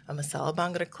that a masala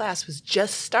bhangra class was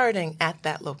just starting at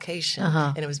that location,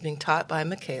 and it was being taught by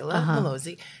Michaela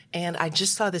Malozzi. And I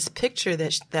just saw this picture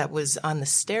that was on the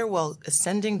stairwell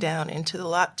ascending down into the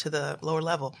lot to the lower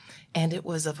level, and it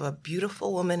was of a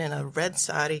beautiful woman in a red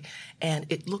sari, and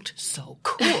it looked so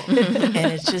cool. And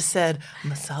it just said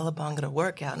masala bhangra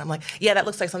workout, and I'm like, yeah, that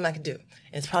looks like something I could do. And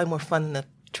it's probably more fun than the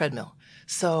treadmill.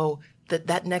 So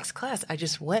that next class, I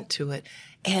just went to it.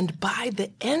 And by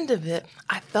the end of it,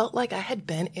 I felt like I had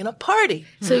been in a party.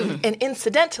 So, and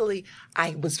incidentally,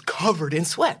 I was covered in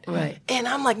sweat. Right. And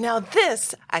I'm like, now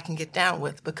this I can get down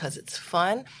with because it's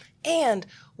fun. And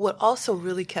what also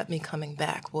really kept me coming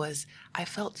back was I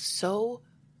felt so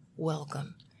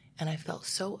welcome. And I felt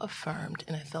so affirmed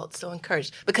and I felt so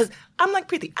encouraged because I'm like,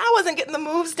 Preeti, I wasn't getting the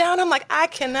moves down. I'm like, I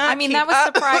cannot.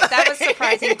 That was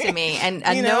surprising to me. And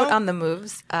a note on the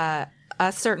moves,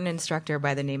 a certain instructor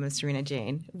by the name of Sarina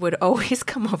Jain would always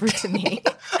come over to me.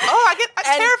 I'm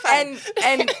terrified.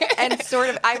 And sort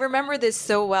of, I remember this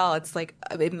so well. It's like,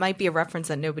 it might be a reference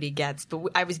that nobody gets, but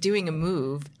I was doing a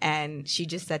move and she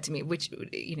just said to me, which,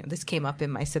 this came up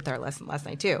in my sitar lesson last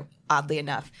night too, oddly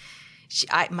enough.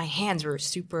 My hands were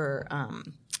super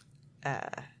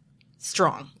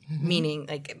strong, meaning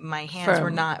like my hands Firm.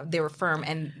 were not, they were firm.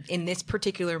 And in this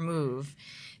particular move,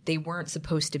 they weren't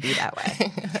supposed to be that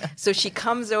way. So she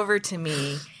comes over to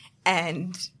me,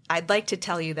 and I'd like to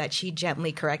tell you that she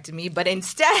gently corrected me, but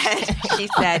instead she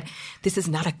said, "This is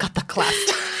not a Kathak class."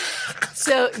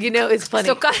 So, it's funny.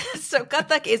 So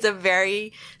Kathak is a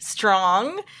very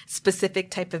strong,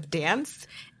 specific type of dance.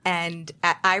 And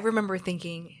I remember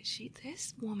thinking,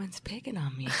 this woman's picking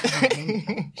on me.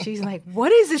 She's like,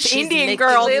 what is this Indian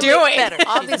girl doing?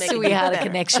 Obviously, we had a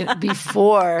connection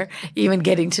before even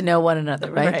getting to know one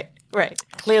another, right? Right.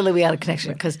 Clearly, we had a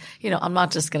connection because, I'm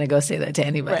not just going to go say that to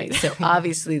anybody. Right. So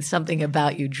obviously, something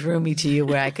about you drew me to you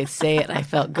where I could say it and I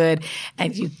felt good,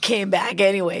 and you came back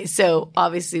anyway. So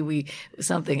obviously,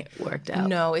 something worked out.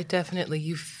 No, it definitely,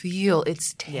 you feel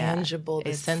it's tangible,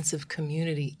 the sense of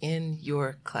community in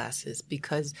your classes.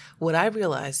 Because what I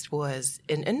realized was,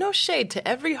 and no shade to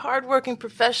every hardworking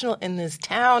professional in this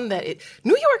town,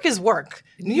 New York is work.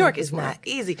 New York is not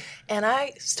easy. And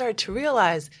I started to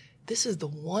realize this is the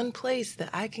one place that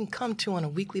I can come to on a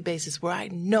weekly basis where I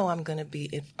know I'm going to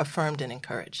be affirmed and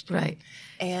encouraged. Right.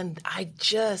 And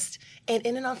and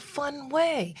in a fun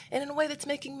way, and in a way that's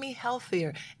making me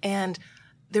healthier. And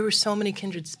there were so many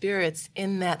kindred spirits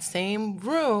in that same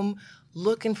room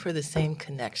looking for the same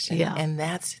connection. Yeah. And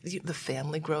the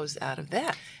family grows out of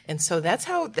that. And so that's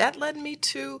how that led me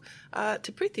to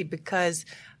Preeti, because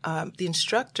the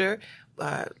instructor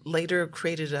later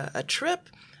created a trip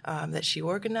that she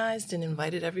organized and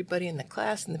invited everybody in the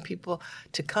class and the people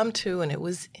to come to, and it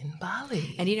was in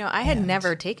Bali. And I had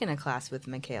never taken a class with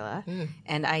Michaela,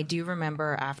 and I do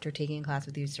remember after taking a class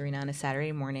with you, Sarina, on a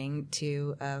Saturday morning,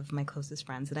 two of my closest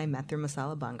friends that I met through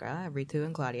Masala Bhangra, Ritu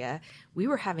and Claudia, we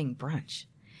were having brunch,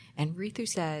 and Ritu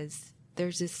says,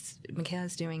 "There's this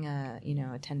Michaela's doing a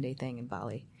 10-day thing in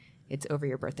Bali. It's over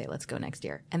your birthday. Let's go next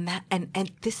year." And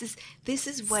this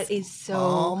is what is so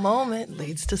small moment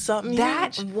leads to something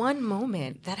that huge. one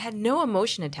moment that had no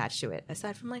emotion attached to it,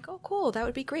 aside from like, oh, cool, that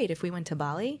would be great if we went to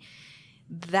Bali.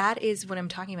 That is what I'm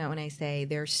talking about when I say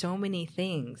there are so many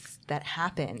things that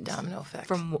happened. Domino effect.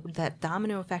 From that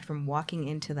domino effect from walking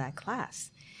into that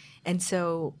class. And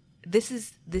so this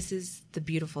is the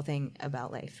beautiful thing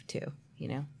about life too,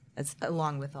 As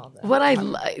along with all that. What I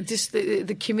like, just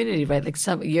the community, right? Like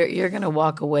you're going to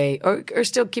walk away or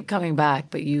still keep coming back,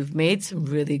 but you've made some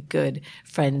really good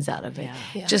friends out of it.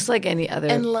 Yeah. Just like any other.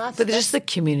 And lots but just the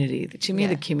community. To me,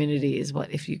 the community is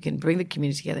what, if you can bring the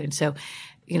community together. And so,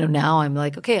 now I'm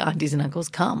like, okay, aunties and uncles,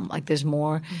 come. Like there's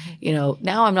more,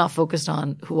 now I'm not focused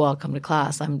on who all come to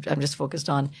class. I'm just focused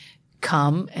on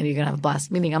come and you're going to have a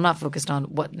blast. Meaning I'm not focused on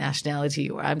what nationality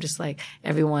you are. I'm just like,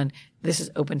 everyone, this is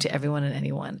open to everyone and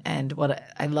anyone. And what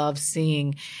I love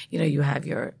seeing, you have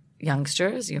your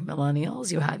youngsters, your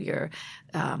millennials, you have your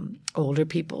older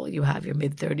people, you have your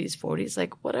mid-30s, 40s,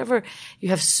 like whatever. You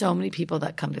have so many people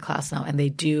that come to class now, and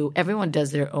everyone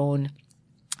does their own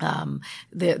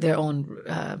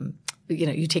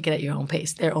you take it at your own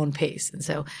pace, their own pace. And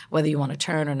so whether you want to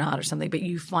turn or not or something, but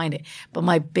you find it. But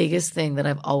my biggest thing that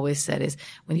I've always said is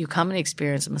when you come and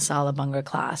experience a Masala Bhangra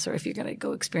class, or if you're going to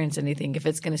go experience anything, if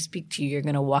it's going to speak to you, you're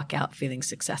going to walk out feeling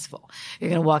successful. You're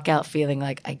going to walk out feeling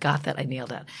like, I got that, I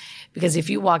nailed that. Because if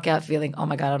you walk out feeling, oh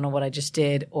my God, I don't know what I just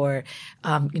did, or,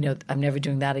 I'm never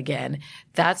doing that again,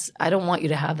 I don't want you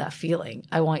to have that feeling.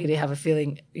 I want you to have a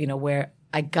feeling, where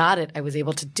I got it. I was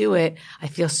able to do it. I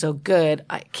feel so good.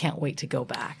 I can't wait to go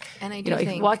back. And I do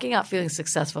think walking out feeling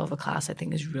successful of a class, I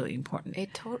think, is really important.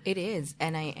 It is,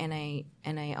 and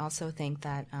I also think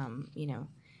that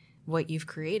what you've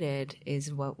created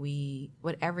is what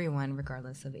everyone,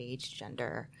 regardless of age,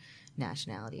 gender,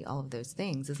 nationality, all of those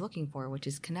things, is looking for, which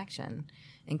is connection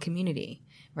and community.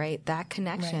 Right? That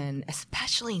connection,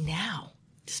 especially now.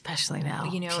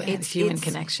 It's human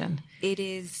connection. It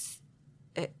is.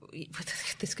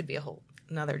 This could be a whole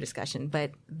another discussion,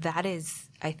 but that is,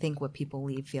 I think, what people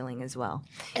leave feeling as well.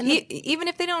 And even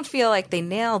if they don't feel like they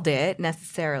nailed it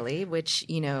necessarily, which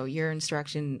your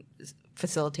instruction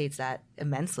facilitates that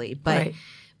immensely, but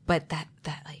that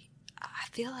like, I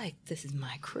feel like this is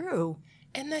my crew.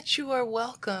 And that you are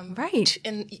welcome. Right.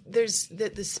 And there's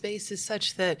the space is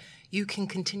such that you can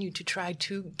continue to try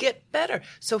to get better.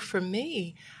 So for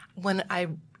me, when I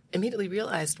immediately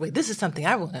realized, wait, this is something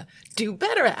I want to do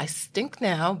better at. I stink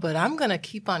now, but I'm going to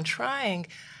keep on trying.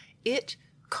 It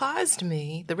caused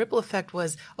me, the ripple effect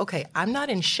was, okay, I'm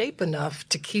not in shape enough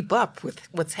to keep up with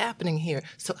what's happening here.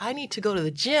 So I need to go to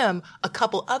the gym a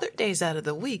couple other days out of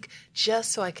the week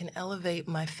just so I can elevate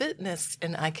my fitness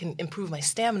and I can improve my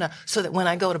stamina so that when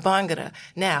I go to Bhangra,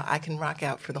 now I can rock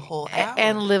out for the whole hour.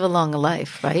 And live a long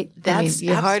life, right?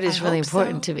 Your heart is really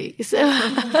important to me. So.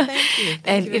 Thank you.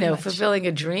 Thank you very much. Fulfilling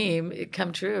a dream, it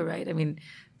come true, right? I mean,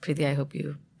 Preeti, I hope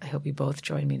you both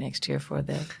join me next year for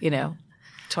the,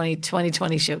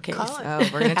 2020 showcase. Oh,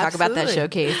 we're going to talk about that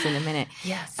showcase in a minute.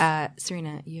 Yes.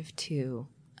 Sarina, you have two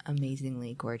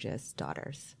amazingly gorgeous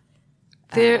daughters.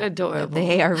 They're adorable.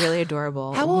 They are really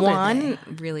adorable. How old are they? One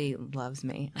really loves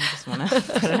me. I just want to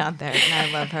put it out there, and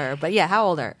I love her. But yeah, how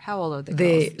old are the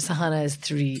girls? Sahana is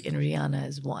 3 and Rihanna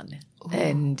is 1. Ooh.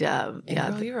 And girl,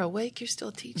 you're awake. You're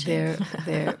still teaching.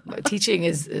 They're teaching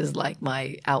is like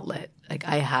my outlet. Like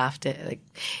I have to, like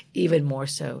even more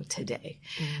so today.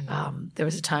 There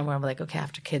was a time where I'm like, okay,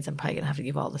 after kids, I'm probably gonna have to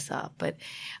give all this up. But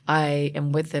I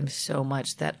am with them so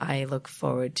much that I look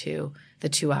forward to the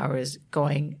 2 hours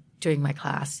doing my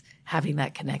class, having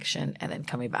that connection, and then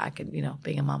coming back and,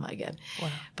 being a mama again. Wow.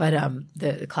 But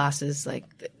the classes, like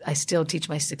I still teach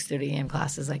my 6:30 a.m.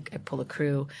 classes. Like I pull a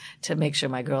crew to make sure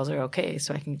my girls are okay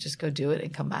so I can just go do it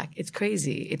and come back. It's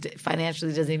crazy. It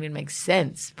financially doesn't even make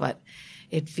sense, but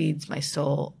it feeds my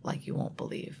soul like you won't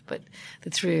believe. But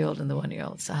the 3-year-old and the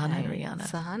 1-year-old, Sahana and Rihanna.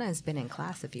 Sahana has been in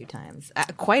class a few times,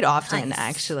 quite often, Nice.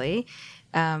 Actually.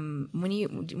 When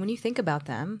you think about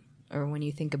them, or when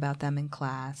you think about them in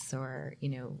class, or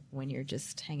when you're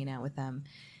just hanging out with them,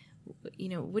 how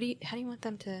do you want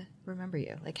them to remember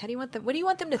you? Like, what do you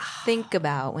want them to think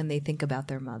about when they think about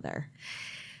their mother?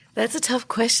 That's a tough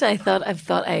question.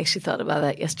 I actually thought about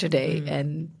that yesterday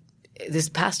and this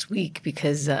past week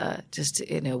because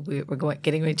we're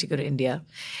getting ready to go to India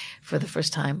for the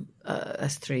first time,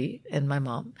 us 3 and my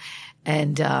mom,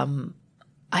 and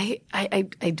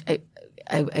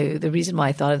the reason why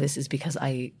I thought of this is because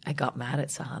I got mad at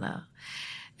Sahana.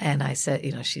 And I said,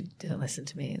 she didn't listen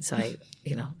to me. And so I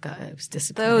was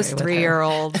disappointed. Those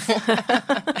 3-year-olds.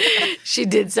 She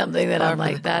did something that I'm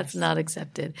like, that's not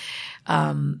accepted.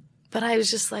 But I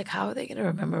was just like, how are they going to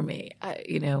remember me?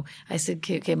 I said,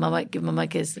 okay, Mama, give Mama a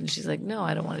kiss. And she's like, no,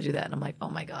 I don't want to do that. And I'm like, oh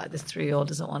my God, this 3-year-old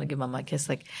doesn't want to give Mama a kiss.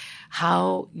 Like,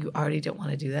 how you already don't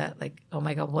want to do that? Like, oh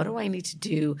my God, what do I need to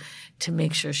do to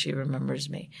make sure she remembers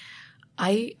me?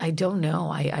 I don't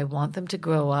know. I want them to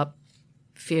grow up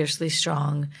fiercely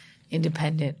strong,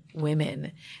 independent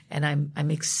women. And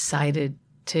I'm excited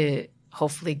to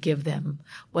hopefully give them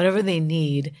whatever they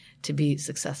need to be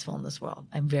successful in this world.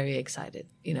 I'm very excited,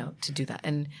 to do that.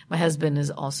 And my husband is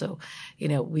also,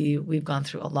 we've gone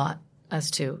through a lot,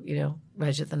 us too,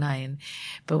 Rajat and I,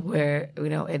 but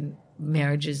and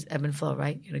marriages ebb and flow,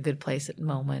 right? You're in a good place at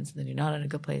moments, and then you're not in a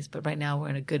good place. But right now we're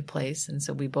in a good place. And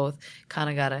so we both kind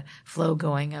of got a flow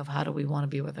going of how do we want to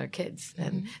be with our kids.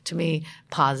 And to me,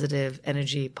 positive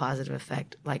energy, positive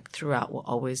effect, like throughout will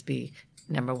always be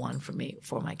number one for me,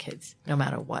 for my kids, no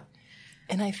matter what.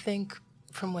 And I think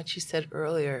from what you said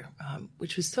earlier,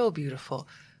 which was so beautiful,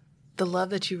 the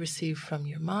love that you received from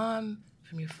your mom,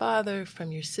 from your father,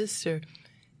 from your sister,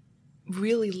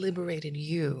 really liberated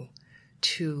you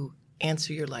to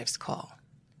answer your life's call.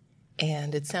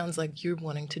 And it sounds like you're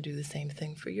wanting to do the same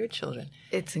thing for your children.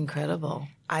 It's incredible.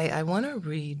 I want to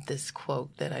read this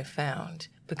quote that I found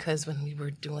because when we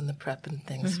were doing the prep and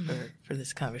things for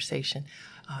this conversation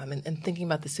and thinking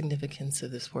about the significance of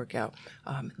this workout,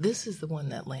 this is the one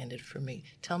that landed for me.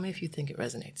 Tell me if you think it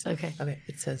resonates. Okay.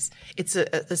 It says, it's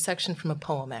a section from a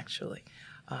poem, actually.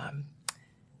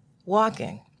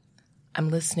 Walking, I'm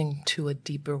listening to a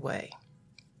deeper way.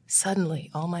 Suddenly,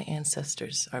 all my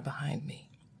ancestors are behind me.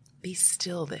 Be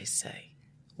still, they say.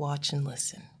 Watch and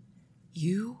listen.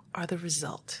 You are the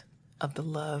result of the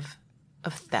love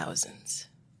of thousands.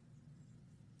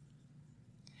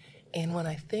 And when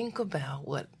I think about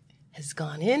what has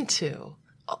gone into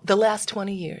the last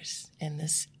 20 years and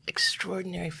this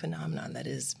extraordinary phenomenon that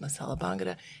is Masala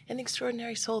Bhangra, an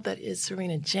extraordinary soul that is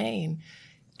Sarina Jain,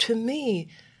 to me,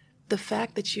 the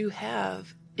fact that you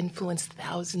have influenced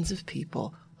thousands of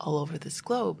people all over this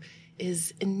globe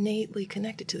is innately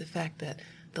connected to the fact that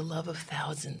the love of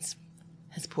thousands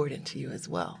has poured into you as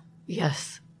well.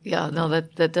 Yes. Yeah, no,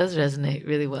 that does resonate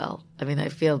really well. I mean, I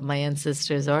feel my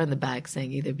ancestors are in the back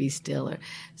saying either be still or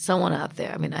someone out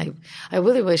there. I mean, I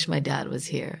really wish my dad was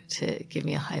here to give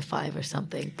me a high five or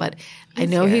something, but I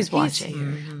know he's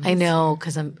watching. I know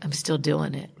because I'm still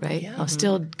doing it, right? Yeah. I'm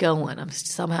still going. I'm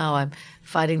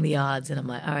fighting the odds and I'm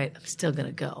like, all right, I'm still going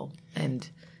to go. And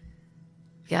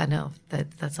yeah, no,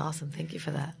 that's awesome. Thank you for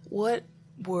that. What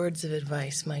words of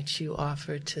advice might you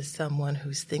offer to someone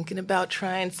who's thinking about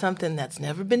trying something that's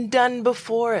never been done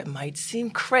before? It might seem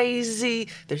crazy.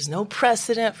 There's no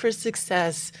precedent for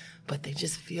success, but they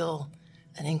just feel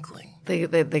an inkling. They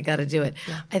got to do it.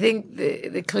 Yeah. I think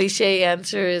the cliche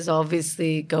answer is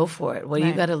obviously go for it. What do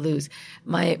you got to lose?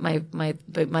 My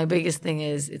biggest thing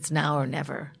is it's now or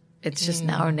never. It's just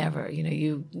now or never. You know,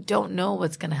 you don't know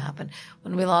what's going to happen.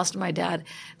 When we lost my dad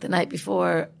the night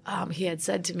before, he had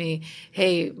said to me,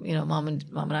 "Hey, you know, mom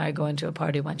and I are going to a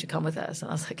party. Why don't you come with us?" And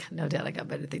I was like, "No, Dad, I got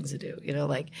better things to do." You know,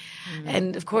 like,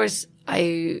 and of course,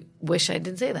 I wish I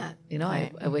didn't say that. You know,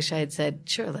 I wish I had said,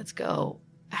 "Sure, let's go."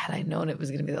 Had I known it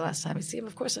was going to be the last time I see him,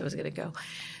 of course I was going to go.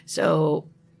 So,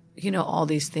 you know, all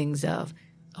these things of,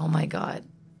 oh my God,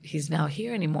 he's not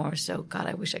here anymore. So God,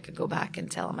 I wish I could go back and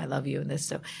tell him I love you and this.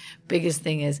 So biggest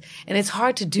thing is, and it's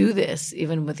hard to do this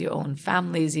even with your own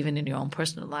families, even in your own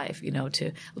personal life, you know,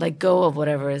 to let go of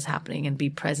whatever is happening and be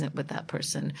present with that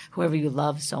person, whoever you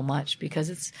love so much, because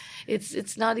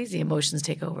it's not easy. Emotions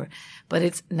take over, but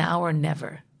it's now or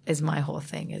never. Is my whole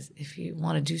thing is if you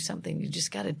want to do something, you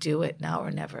just got to do it now or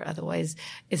never. Otherwise,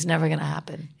 it's never going to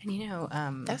happen. And you know,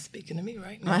 that's speaking to me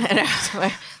right now.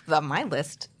 My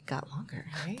list got longer.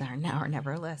 Right? Our now or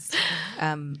never list.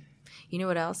 You know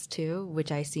what else too,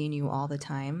 which I see in you all the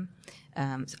time.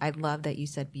 So I love that you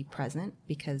said be present,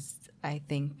 because I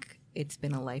think it's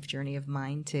been a life journey of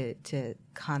mine to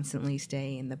constantly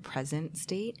stay in the present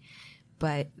state.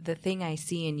 But the thing I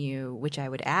see in you, which I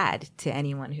would add to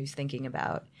anyone who's thinking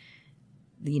about,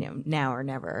 you know, now or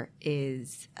never,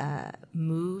 is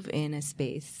move in a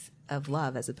space of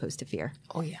love as opposed to fear.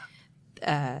 Oh,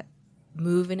 yeah.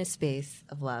 Move in a space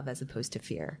of love as opposed to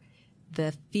fear.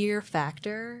 The fear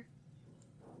factor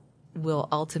will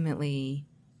ultimately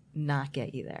not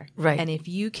get you there. Right. And if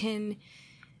you can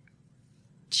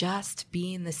just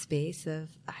be in the space of,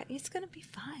 it's going to be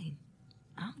fine.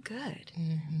 I'm good.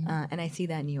 Mm-hmm. And I see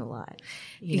that in you a lot.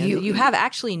 You have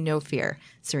actually no fear,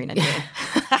 Sarina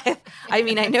Jain. I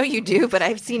mean, I know you do, but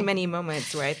I've seen many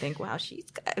moments where I think, wow, she's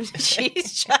good.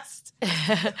 She's just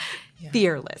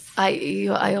fearless.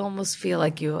 I almost feel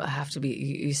like you have to be,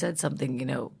 you said something, you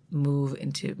know, move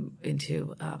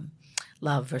into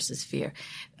love versus fear.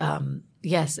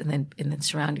 Yes, and then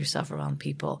surround yourself around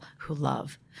people who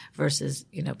love versus,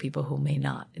 you know, people who may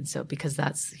not. And so, because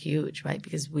that's huge, right?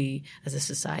 Because we as a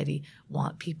society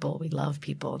want people, we love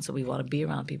people, and so we want to be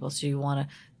around people. So you want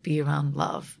to be around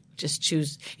love. Just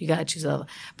choose, you got to choose love.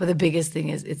 But the biggest thing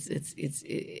is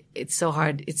it's so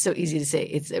hard. It's so easy to say.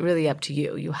 It's really up to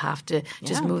you. You have to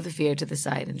just move the fear to the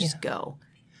side and just go.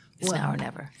 It's now or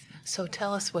never. So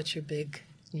tell us what your big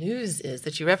news is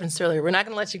that you referenced earlier. We're not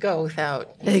going to let you go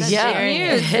without sharing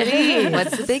it.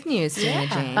 What's the big news, Sarina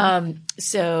Jain?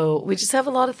 So we just have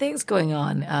a lot of things going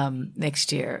on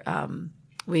next year.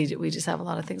 We just have a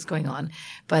lot of things going on,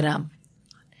 but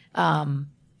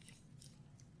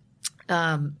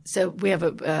so we have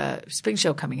a spring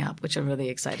show coming up, which I'm really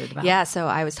excited about. Yeah. So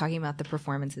I was talking about the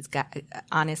performances.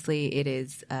 Honestly, it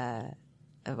is. I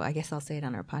guess I'll say it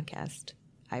on our podcast.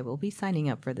 I will be signing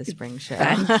up for the spring show.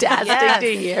 Fantastic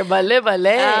to hear. Ballet,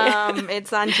 ballet.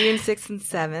 It's on June 6th and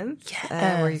 7th,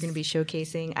 where you're going to be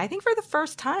showcasing, I think for the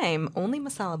first time, only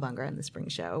Masala Bhangra in the spring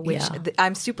show, which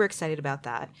I'm super excited about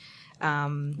that.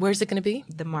 Where's it going to be?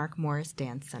 The Mark Morris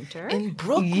Dance Center. In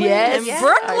Brooklyn. Yes.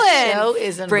 Brooklyn. Our show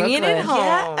is in Bringing Brooklyn. it home.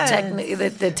 Yes. Technically,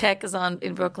 the tech is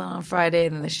in Brooklyn on Friday,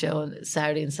 and then the show on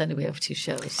Saturday and Sunday. We have 2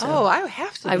 shows. So I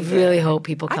have to. I really hope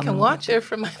people come. I can watch there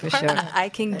from my for sure. I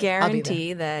can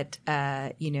guarantee that,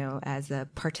 you know, as a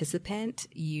participant,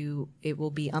 it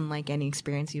will be unlike any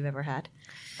experience you've ever had.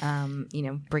 You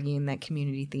know, bringing that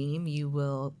community theme, you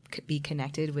will be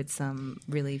connected with some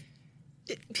really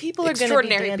people are going to be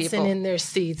dancing in their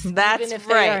seats, that's even if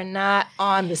right. they are not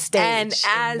on the stage. And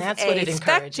as that's a what it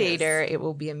spectator, it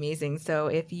will be amazing. So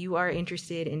if you are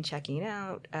interested in checking it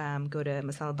out, go to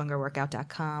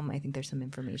masalabhangraworkout.com. I think there's some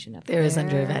information up there. There is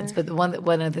under events. But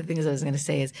one of the things I was going to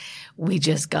say is we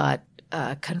just got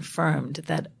confirmed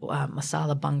that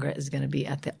Masala Bhangra is going to be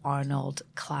at the Arnold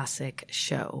Classic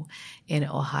Show in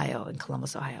Ohio, in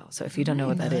Columbus, Ohio. So if you don't know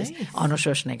what that is, Arnold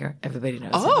Schwarzenegger, everybody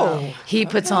knows him. He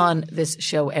puts on this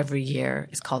show every year.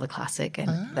 It's called the Classic,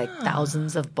 and like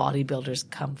thousands of bodybuilders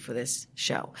come for this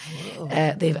show.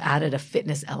 They've added a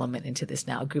fitness element into this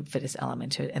now, a group fitness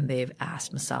element to it, and they've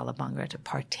asked Masala Bhangra to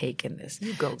partake in this.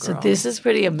 You go, girl. So this is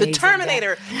pretty amazing. The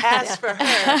Terminator asked for her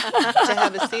to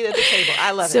have a seat at the table.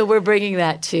 I love it. So we're bringing bringing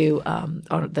that to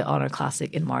the Honor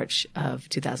Classic in March of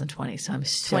 2020. So I'm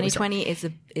so 2020 is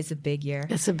a big year.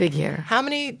 It's a big year. How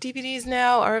many DVDs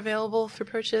now are available for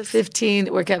purchase?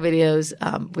 15 workout videos.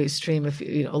 We stream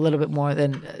a little bit more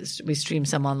than we stream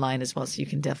some online as well. So you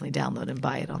can definitely download and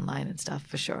buy it online and stuff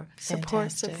for sure.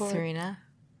 Support. Serena,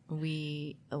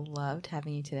 we loved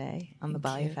having you today on the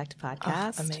Bali Effect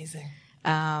podcast. Oh, amazing.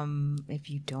 If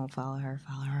you don't follow her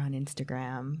on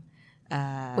Instagram.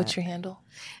 What's your handle?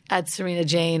 At Sarina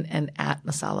Jain and at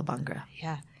Masala Bhangra.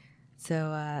 Yeah.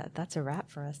 So that's a wrap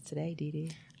for us today, Dee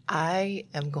Dee. I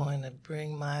am going to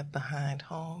bring my behind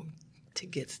home to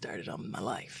get started on my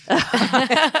life.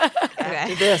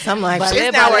 After this, I'm like, Ballet,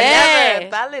 she's now or ballet.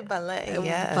 never. Ballet.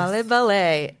 Yes.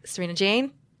 Ballet. Serena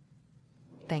Jain,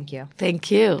 thank you.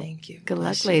 Thank you. Thank you. Good luck,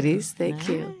 Bless you. ladies. Thank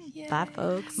you. Yay. Bye,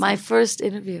 folks. My first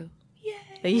interview. Yeah.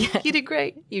 You did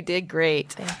great. You did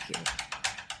great. Thank you.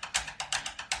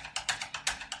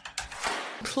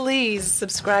 Please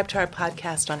subscribe to our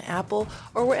podcast on Apple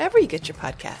or wherever you get your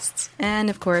podcasts. And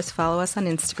of course, follow us on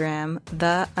Instagram,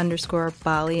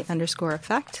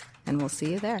 _Bali_effect, and we'll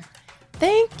see you there.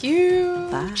 Thank you.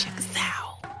 Bye. Check us